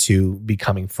to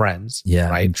becoming friends. Yeah.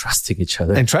 Right. And trusting each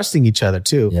other. And trusting each other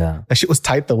too. Yeah. That shit was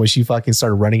tight though when she fucking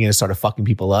started running in and started fucking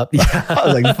people up. Yeah. I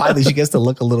was like, finally she gets to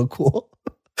look a little cool.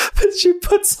 But she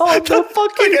puts on the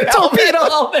fucking torpedo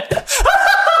helmet.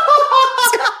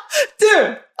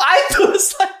 Dude, I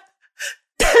was like,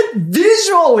 that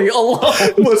visually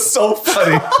alone was so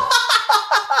funny.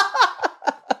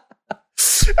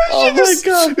 Oh my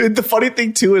God. The funny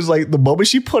thing too is like the moment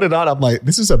she put it on, I'm like,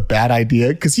 this is a bad idea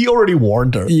because he already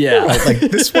warned her. Yeah. Right? Like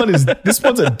this one's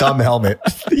a dumb helmet,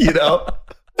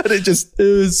 And it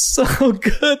was so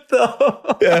good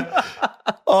though. Yeah.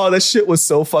 Oh, that shit was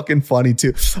so fucking funny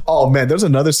too. Oh man, there's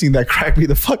another scene that cracked me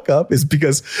the fuck up is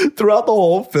because throughout the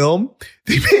whole film,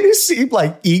 they made it seem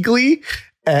like Eagly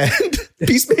and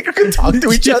Peacemaker could talk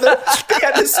to each other. They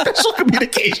had this special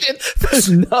communication.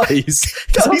 Nice.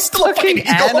 He's still a fucking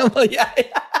animal. Yeah.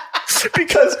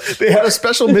 Because they had a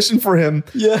special mission for him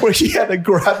where he had to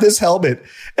grab this helmet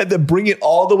and then bring it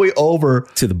all the way over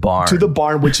to the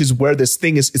barn, which is where this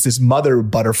thing is this mother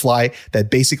butterfly that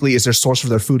basically is their source for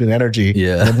their food and energy.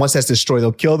 Yeah. And then once that's destroyed,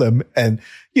 they'll kill them. And,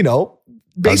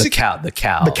 basically the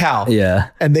cow. Yeah.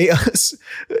 And they,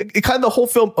 it kind of the whole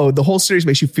film, the whole series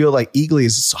makes you feel like Eagly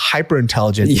is hyper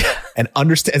intelligent and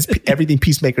understands everything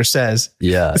Peacemaker says.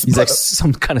 Yeah. He's like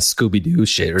some kind of Scooby-Doo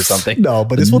shit or something. No,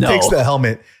 but this one takes the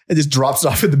helmet and just drops it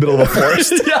off in the middle of a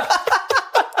forest.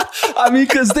 I mean,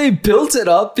 because they built it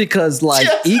up because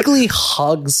Eagly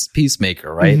hugs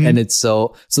Peacemaker, right? Mm-hmm. And it's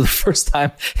so the first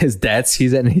time his dad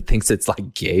sees it and he thinks it's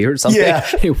like gay or something,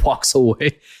 he walks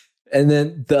away. And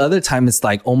then the other time it's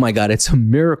like, oh my God, it's a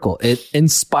miracle. It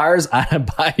inspires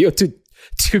Adebayo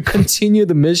to continue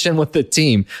the mission with the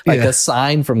team, like a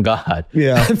sign from God.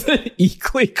 Yeah. And then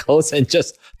Eagly goes and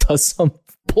just does some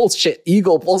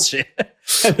eagle bullshit.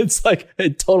 And it's like,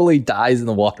 it totally dies in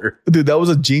the water. Dude, that was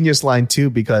a genius line too,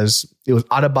 because it was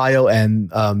Adebayo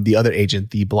and the other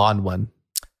agent, the blonde one.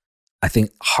 I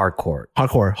think hardcore,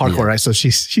 right? So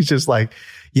she's just like,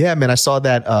 yeah, man, I saw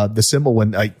that the symbol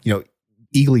when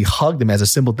Eagly hugged him as a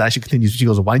symbol that she continues. She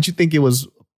goes, why didn't you think it was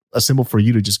a symbol for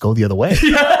you to just go the other way?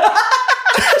 She's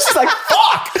like,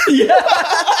 fuck. Yeah.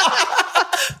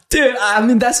 Dude, I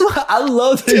mean, that's why I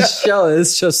love this show.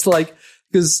 It's just like,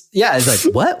 because, it's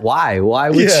like, what? Why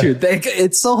would you think?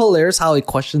 It's so hilarious how it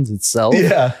questions itself.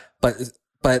 Yeah. But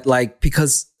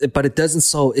it doesn't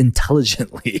so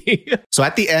intelligently. So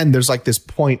at the end, there's like this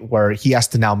point where he has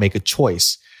to now make a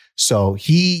choice. So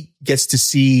he gets to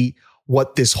see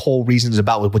what this whole reason is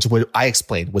about, which what I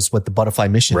explained was what the butterfly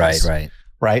mission is.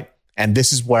 Right. And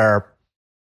this is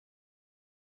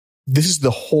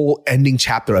the whole ending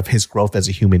chapter of his growth as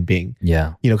a human being.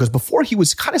 Yeah. Because before he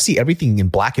was kind of see everything in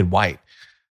black and white.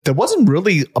 There wasn't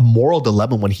really a moral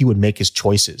dilemma when he would make his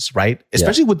choices, right?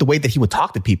 Especially with the way that he would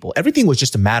talk to people. Everything was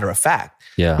just a matter of fact.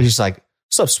 Yeah. He's just like,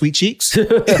 what's up, sweet cheeks? She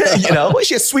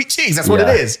has sweet cheeks. That's what it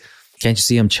is. Can't you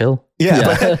see him chill?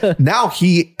 Yeah. But now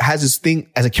he has this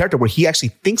thing as a character where he actually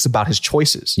thinks about his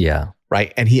choices. Yeah.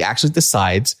 Right. And he actually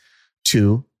decides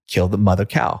to kill the mother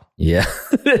cow. Yeah.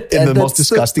 In the most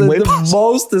disgusting way possible. The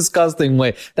most disgusting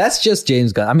way. That's just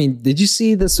James Gunn. I mean, did you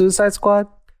see the Suicide Squad?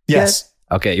 Yes.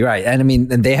 Yet? Okay, you're right. And I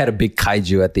mean, and they had a big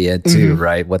kaiju at the end too,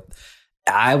 right?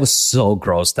 I was so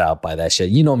grossed out by that shit.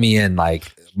 You know me and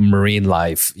like marine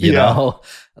life, you know?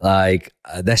 Like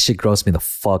that shit grossed me the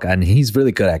fuck out. And he's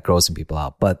really good at grossing people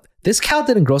out. But this cow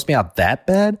didn't gross me out that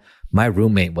bad. My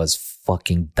roommate was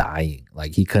fucking dying.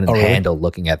 Like he couldn't handle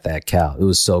looking at that cow. It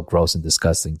was so gross and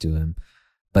disgusting to him.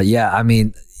 But yeah, I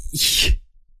mean,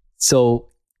 so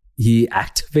he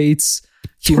activates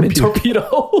human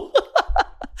torpedo.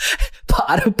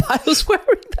 Adebayo's wearing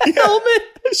that helmet.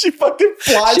 She fucking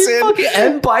flies in.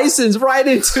 And Bison's right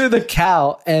into the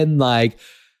cow and like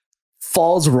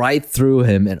falls right through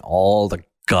him and all the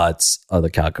guts of the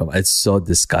cow come. It's so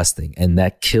disgusting. And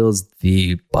that kills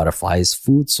the butterfly's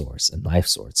food source and life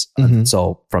source.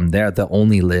 So from there, they'll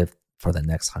only live for the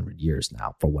next 100 years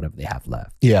now for whatever they have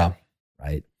left. Yeah.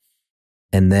 Right.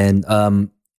 And then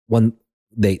when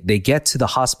they get to the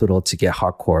hospital to get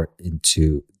Harcourt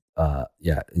into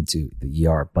the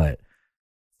ER, but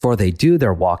before they do,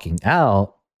 they're walking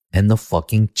out and the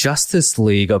fucking Justice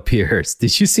League appears.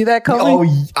 Did you see that coming?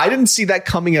 Oh, I didn't see that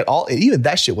coming at all. Even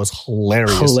that shit was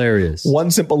hilarious.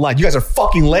 One simple line. You guys are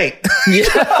fucking late.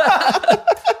 Yeah.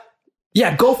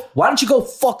 Yeah, why don't you go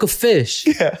fuck a fish?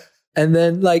 Yeah. And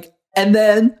then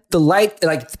the light,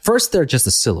 like first they're just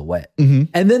a silhouette. And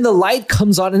then the light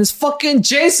comes on and it's fucking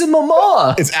Jason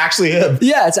Momoa. It's actually him.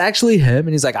 Yeah, it's actually him. And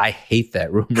he's like, I hate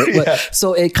that rumor. But,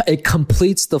 so it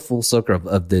completes the full circle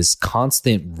of this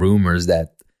constant rumors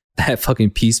that fucking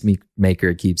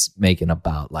Peacemaker keeps making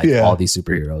about like all these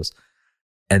superheroes.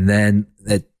 And then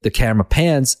the camera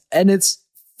pans and it's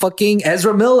fucking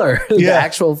Ezra Miller, the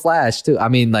actual Flash too. I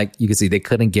mean, like you can see they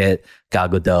couldn't get Gal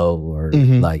Gadot or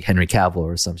like Henry Cavill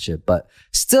or some shit, but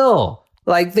still,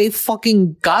 like they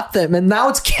fucking got them, and now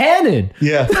it's canon.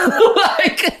 Yeah,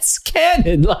 like it's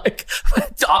canon. Like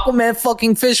Aquaman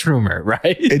fucking fish rumor,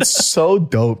 right? It's so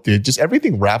dope, dude. Just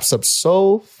everything wraps up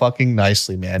so fucking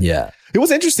nicely, man. Yeah, it was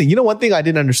interesting. You know, one thing I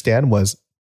didn't understand was,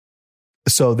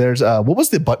 so there's what was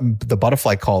the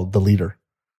butterfly called? The leader.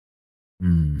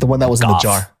 The one that was in the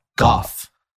jar. Goff.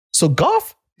 So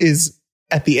Goff is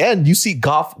at the end, you see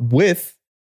Goff with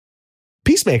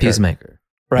Peacemaker.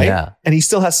 Right? Yeah. And he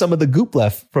still has some of the goop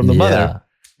left from the mother.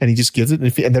 And he just gives it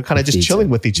and they're kind of just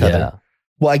chilling with each other. Yeah.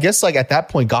 Well, I guess like at that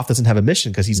point, Goff doesn't have a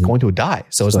mission because he's going to die.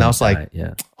 So it's like,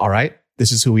 all right,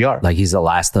 this is who we are. Like he's the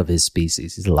last of his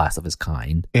species. He's the last of his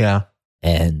kind. Yeah.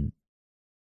 And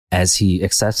as he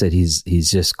accepts it, he's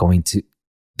just going to,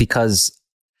 because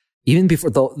even before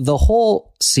the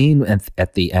whole scene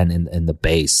at the end in the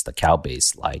base, the cow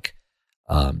base,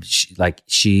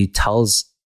 she tells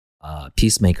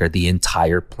Peacemaker the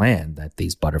entire plan that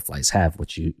these butterflies have,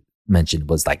 which you mentioned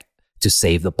was like to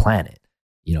save the planet,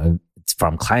 you know,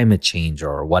 from climate change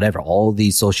or whatever, all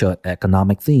these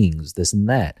socioeconomic things, this and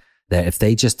that if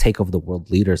they just take over the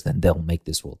world leaders, then they'll make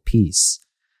this world peace.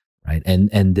 Right.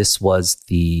 And this was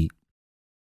the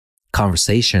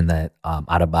conversation that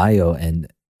Adebayo and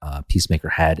Peacemaker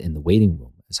had in the waiting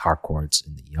room as Harcourt's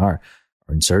in the ER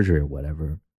or in surgery or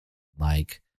whatever.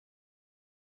 Like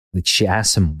she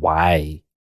asked him why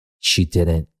she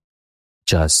didn't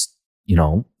just, you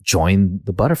know, join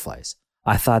the butterflies.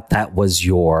 I thought that was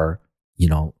your, you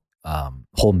know,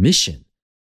 whole mission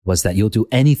was that you'll do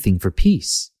anything for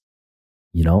peace,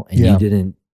 you know, and you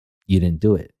didn't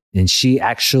do it. And she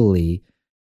actually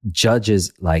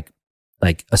judges like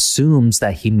assumes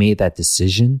that he made that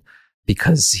decision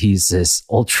because he's this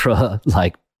ultra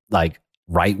like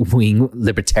right-wing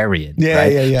libertarian.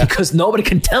 Yeah. Because nobody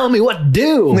can tell me what to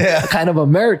do. Yeah. Kind of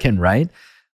American, right?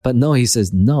 But no, he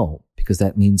says no, because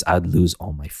that means I'd lose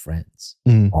all my friends.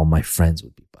 All my friends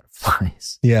would be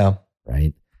butterflies. Yeah.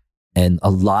 Right. And a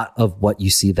lot of what you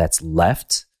see that's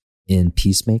left in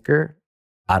Peacemaker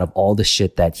out of all the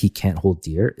shit that he can't hold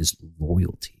dear is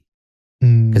loyalty.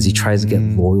 Because he tries to get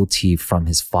loyalty from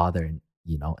his father, and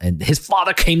you know, and his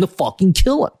father came to fucking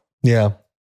kill him. Yeah.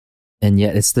 And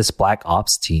yet it's this black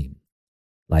ops team.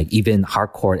 Like even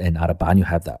Harcourt and Adebayo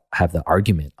have the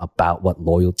argument about what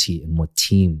loyalty and what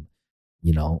team,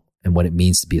 you know, and what it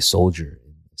means to be a soldier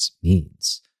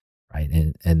means. Right.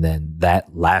 And then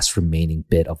that last remaining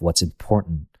bit of what's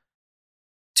important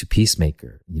to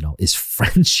Peacemaker, you know, is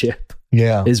friendship.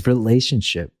 Yeah. His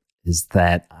relationship is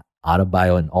that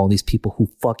Adebayo and all these people who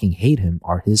fucking hate him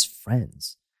are his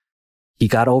friends. He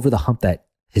got over the hump that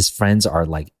his friends are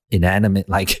like inanimate,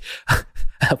 like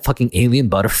a fucking alien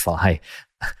butterfly,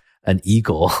 an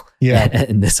eagle,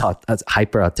 and this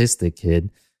hyper autistic kid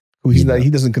Who he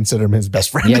doesn't consider him his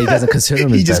best friend. Yeah, he doesn't consider him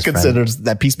his best friend. He just considers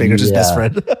that Peacemaker's his best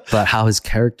friend. But how his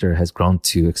character has grown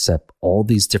to accept all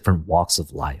these different walks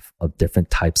of life of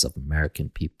different types of American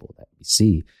people that we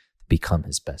see become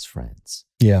his best friends.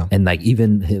 Yeah. And like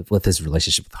even with his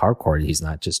relationship with Hardcore, he's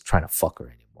not just trying to fuck her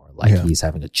anymore. Like he's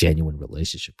having a genuine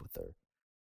relationship with her.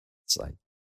 It's like,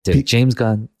 dude, James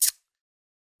Gunn,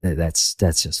 that's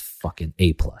just fucking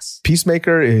A+.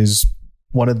 Peacemaker is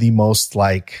one of the most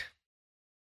like,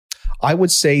 I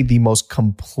would say the most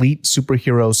complete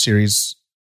superhero series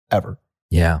ever.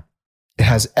 Yeah. It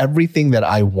has everything that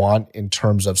I want in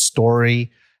terms of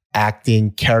story, acting,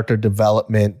 character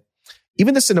development,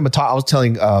 even the cinematography. I was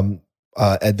telling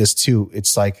Ed this too.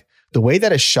 It's like the way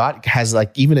that it's shot has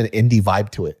like even an indie vibe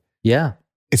to it. Yeah.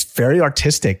 It's very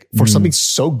artistic for something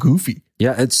so goofy.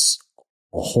 Yeah. It's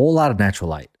a whole lot of natural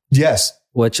light. Yes.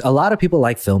 Which a lot of people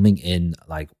like filming in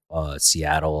like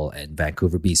Seattle and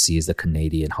Vancouver, BC is the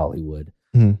Canadian Hollywood.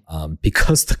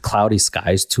 Because the cloudy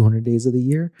skies 200 days of the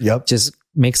year just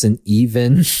makes an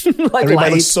even like everybody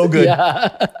light. looks so good.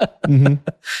 Yeah.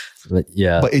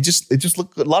 But it just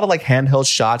looked a lot of like handheld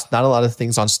shots, not a lot of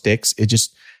things on sticks. It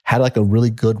just had like a really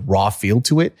good raw feel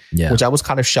to it, which I was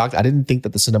kind of shocked. I didn't think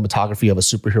that the cinematography of a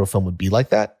superhero film would be like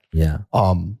that. Yeah.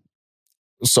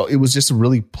 So it was just a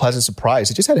really pleasant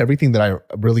surprise. It just had everything that I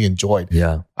really enjoyed.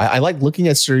 Yeah. I like looking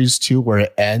at series too, where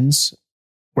it ends,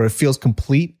 where it feels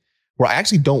complete, where I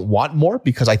actually don't want more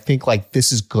because I think like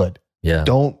this is good. Yeah.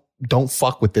 Don't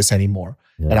fuck with this anymore.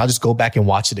 Yeah. And I'll just go back and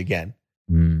watch it again.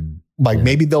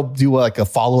 Maybe they'll do like a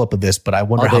follow up of this, but I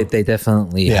wonder how they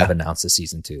definitely have announced a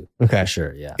season 2. Okay. For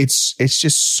sure. Yeah. It's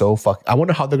just so I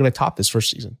wonder how they're going to top this first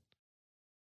season.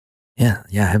 Yeah,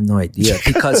 I have no idea.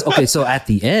 Because, okay, so at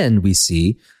the end, we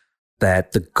see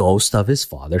that the ghost of his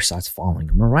father starts following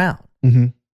him around.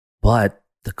 But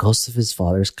the ghost of his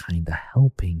father is kind of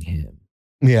helping him.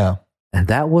 Yeah. And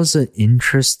that was an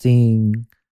interesting,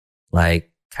 like,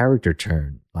 character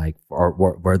turn, like, or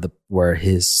where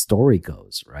his story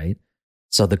goes, right?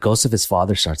 So the ghost of his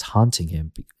father starts haunting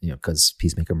him, because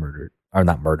Peacemaker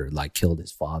killed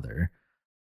his father.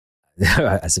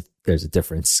 As if there's a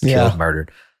difference. Killed,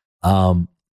 murdered.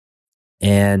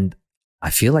 And I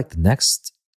feel like the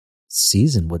next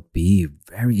season would be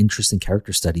very interesting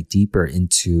character study, deeper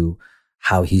into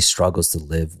how he struggles to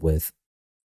live with,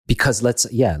 because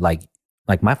like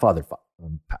my father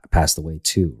passed away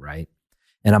too, right?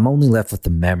 And I'm only left with the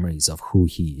memories of who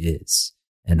he is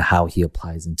and how he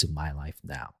applies into my life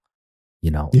now.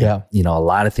 A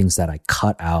lot of things that I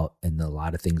cut out and a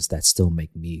lot of things that still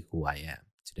make me who I am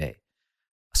today.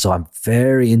 So I'm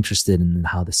very interested in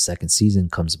how the second season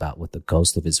comes about with the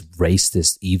ghost of his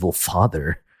racist, evil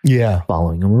father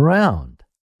following him around.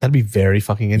 That'd be very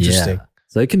fucking interesting. Yeah.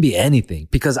 So it can be anything,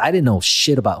 because I didn't know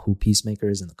shit about who Peacemaker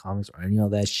is in the comics or any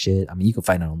of that shit. I mean, you can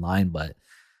find it online, but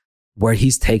where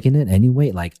he's taking it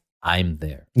anyway, like, I'm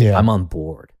there. Yeah. I'm on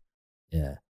board.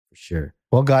 Yeah, for sure.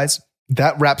 Well, guys,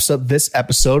 that wraps up this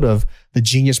episode of the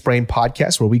Genius Brain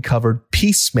podcast, where we covered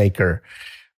Peacemaker.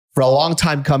 For a long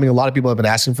time coming, a lot of people have been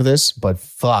asking for this, but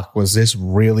fuck, was this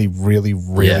really, really,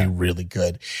 really, really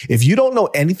good. If you don't know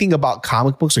anything about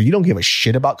comic books, or you don't give a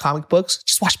shit about comic books,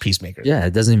 just watch Peacemaker. Yeah,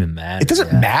 it doesn't even matter. It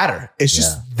doesn't matter. It's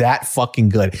just that fucking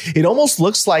good. It almost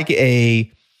looks like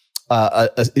it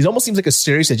almost seems like a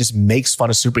series that just makes fun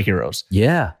of superheroes.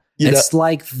 Yeah. It's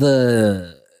like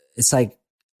the Deadpool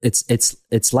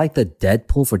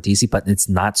for DC, but it's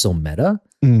not so meta,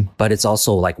 but it's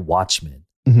also like Watchmen.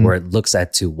 Where it looks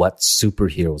at to what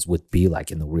superheroes would be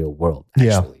like in the real world,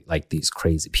 actually, like these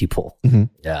crazy people.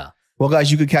 Yeah. Well,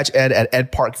 guys, you can catch Ed at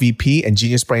Ed Park VP and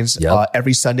Genius Brains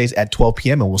every Sundays at 12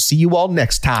 p.m. And we'll see you all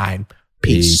next time.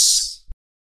 Peace.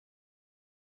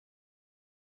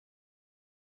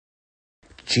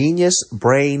 Genius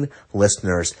Brain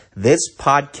listeners, this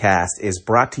podcast is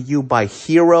brought to you by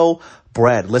Hero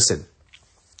Bread. Listen,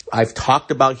 I've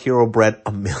talked about Hero Bread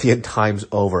a million times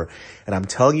over, and I'm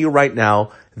telling you right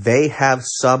now, they have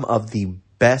some of the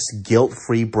best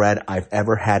guilt-free bread I've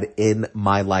ever had in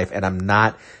my life, and I'm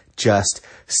not just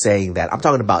saying that. I'm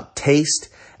talking about taste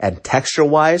and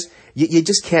texture-wise. You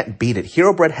just can't beat it.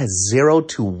 Hero Bread has 0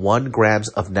 to 1 grams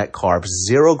of net carbs,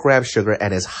 0 grams sugar,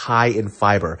 and is high in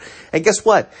fiber. And guess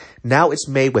what? Now it's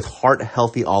made with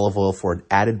heart-healthy olive oil for an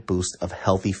added boost of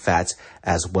healthy fats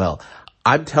as well.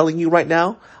 I'm telling you right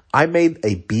now, I made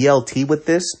a BLT with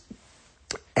this,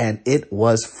 and it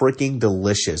was freaking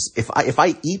delicious. If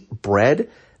I eat bread,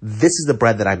 this is the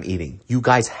bread that I'm eating. You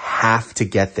guys have to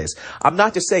get this. I'm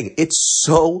not just saying, it's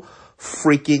so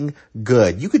freaking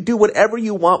good. You could do whatever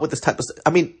you want with this type of stuff. I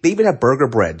mean, they even have burger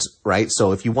breads, right?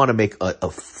 So if you want to make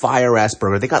a fire ass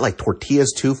burger, they got like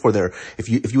tortillas too for their, if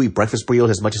you eat breakfast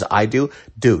burritos as much as I do,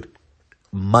 dude,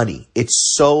 money.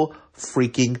 It's so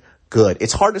freaking good.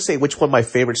 It's hard to say which one my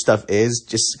favorite stuff is,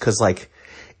 just because like,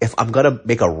 if I'm going to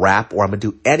make a wrap or I'm going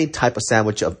to do any type of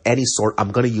sandwich of any sort,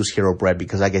 I'm going to use Hero Bread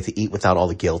because I get to eat without all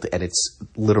the guilt, and it's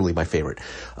literally my favorite.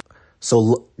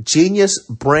 So Genius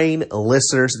Brain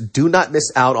listeners, do not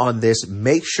miss out on this.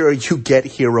 Make sure you get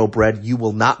Hero Bread. You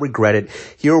will not regret it.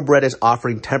 Hero Bread is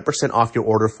offering 10% off your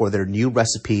order for their new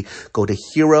recipe. Go to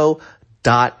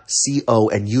hero.co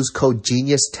and use code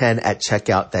GENIUS10 at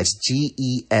checkout. That's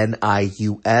GENIUS 10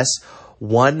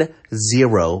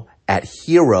 at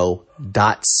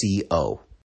hero.co.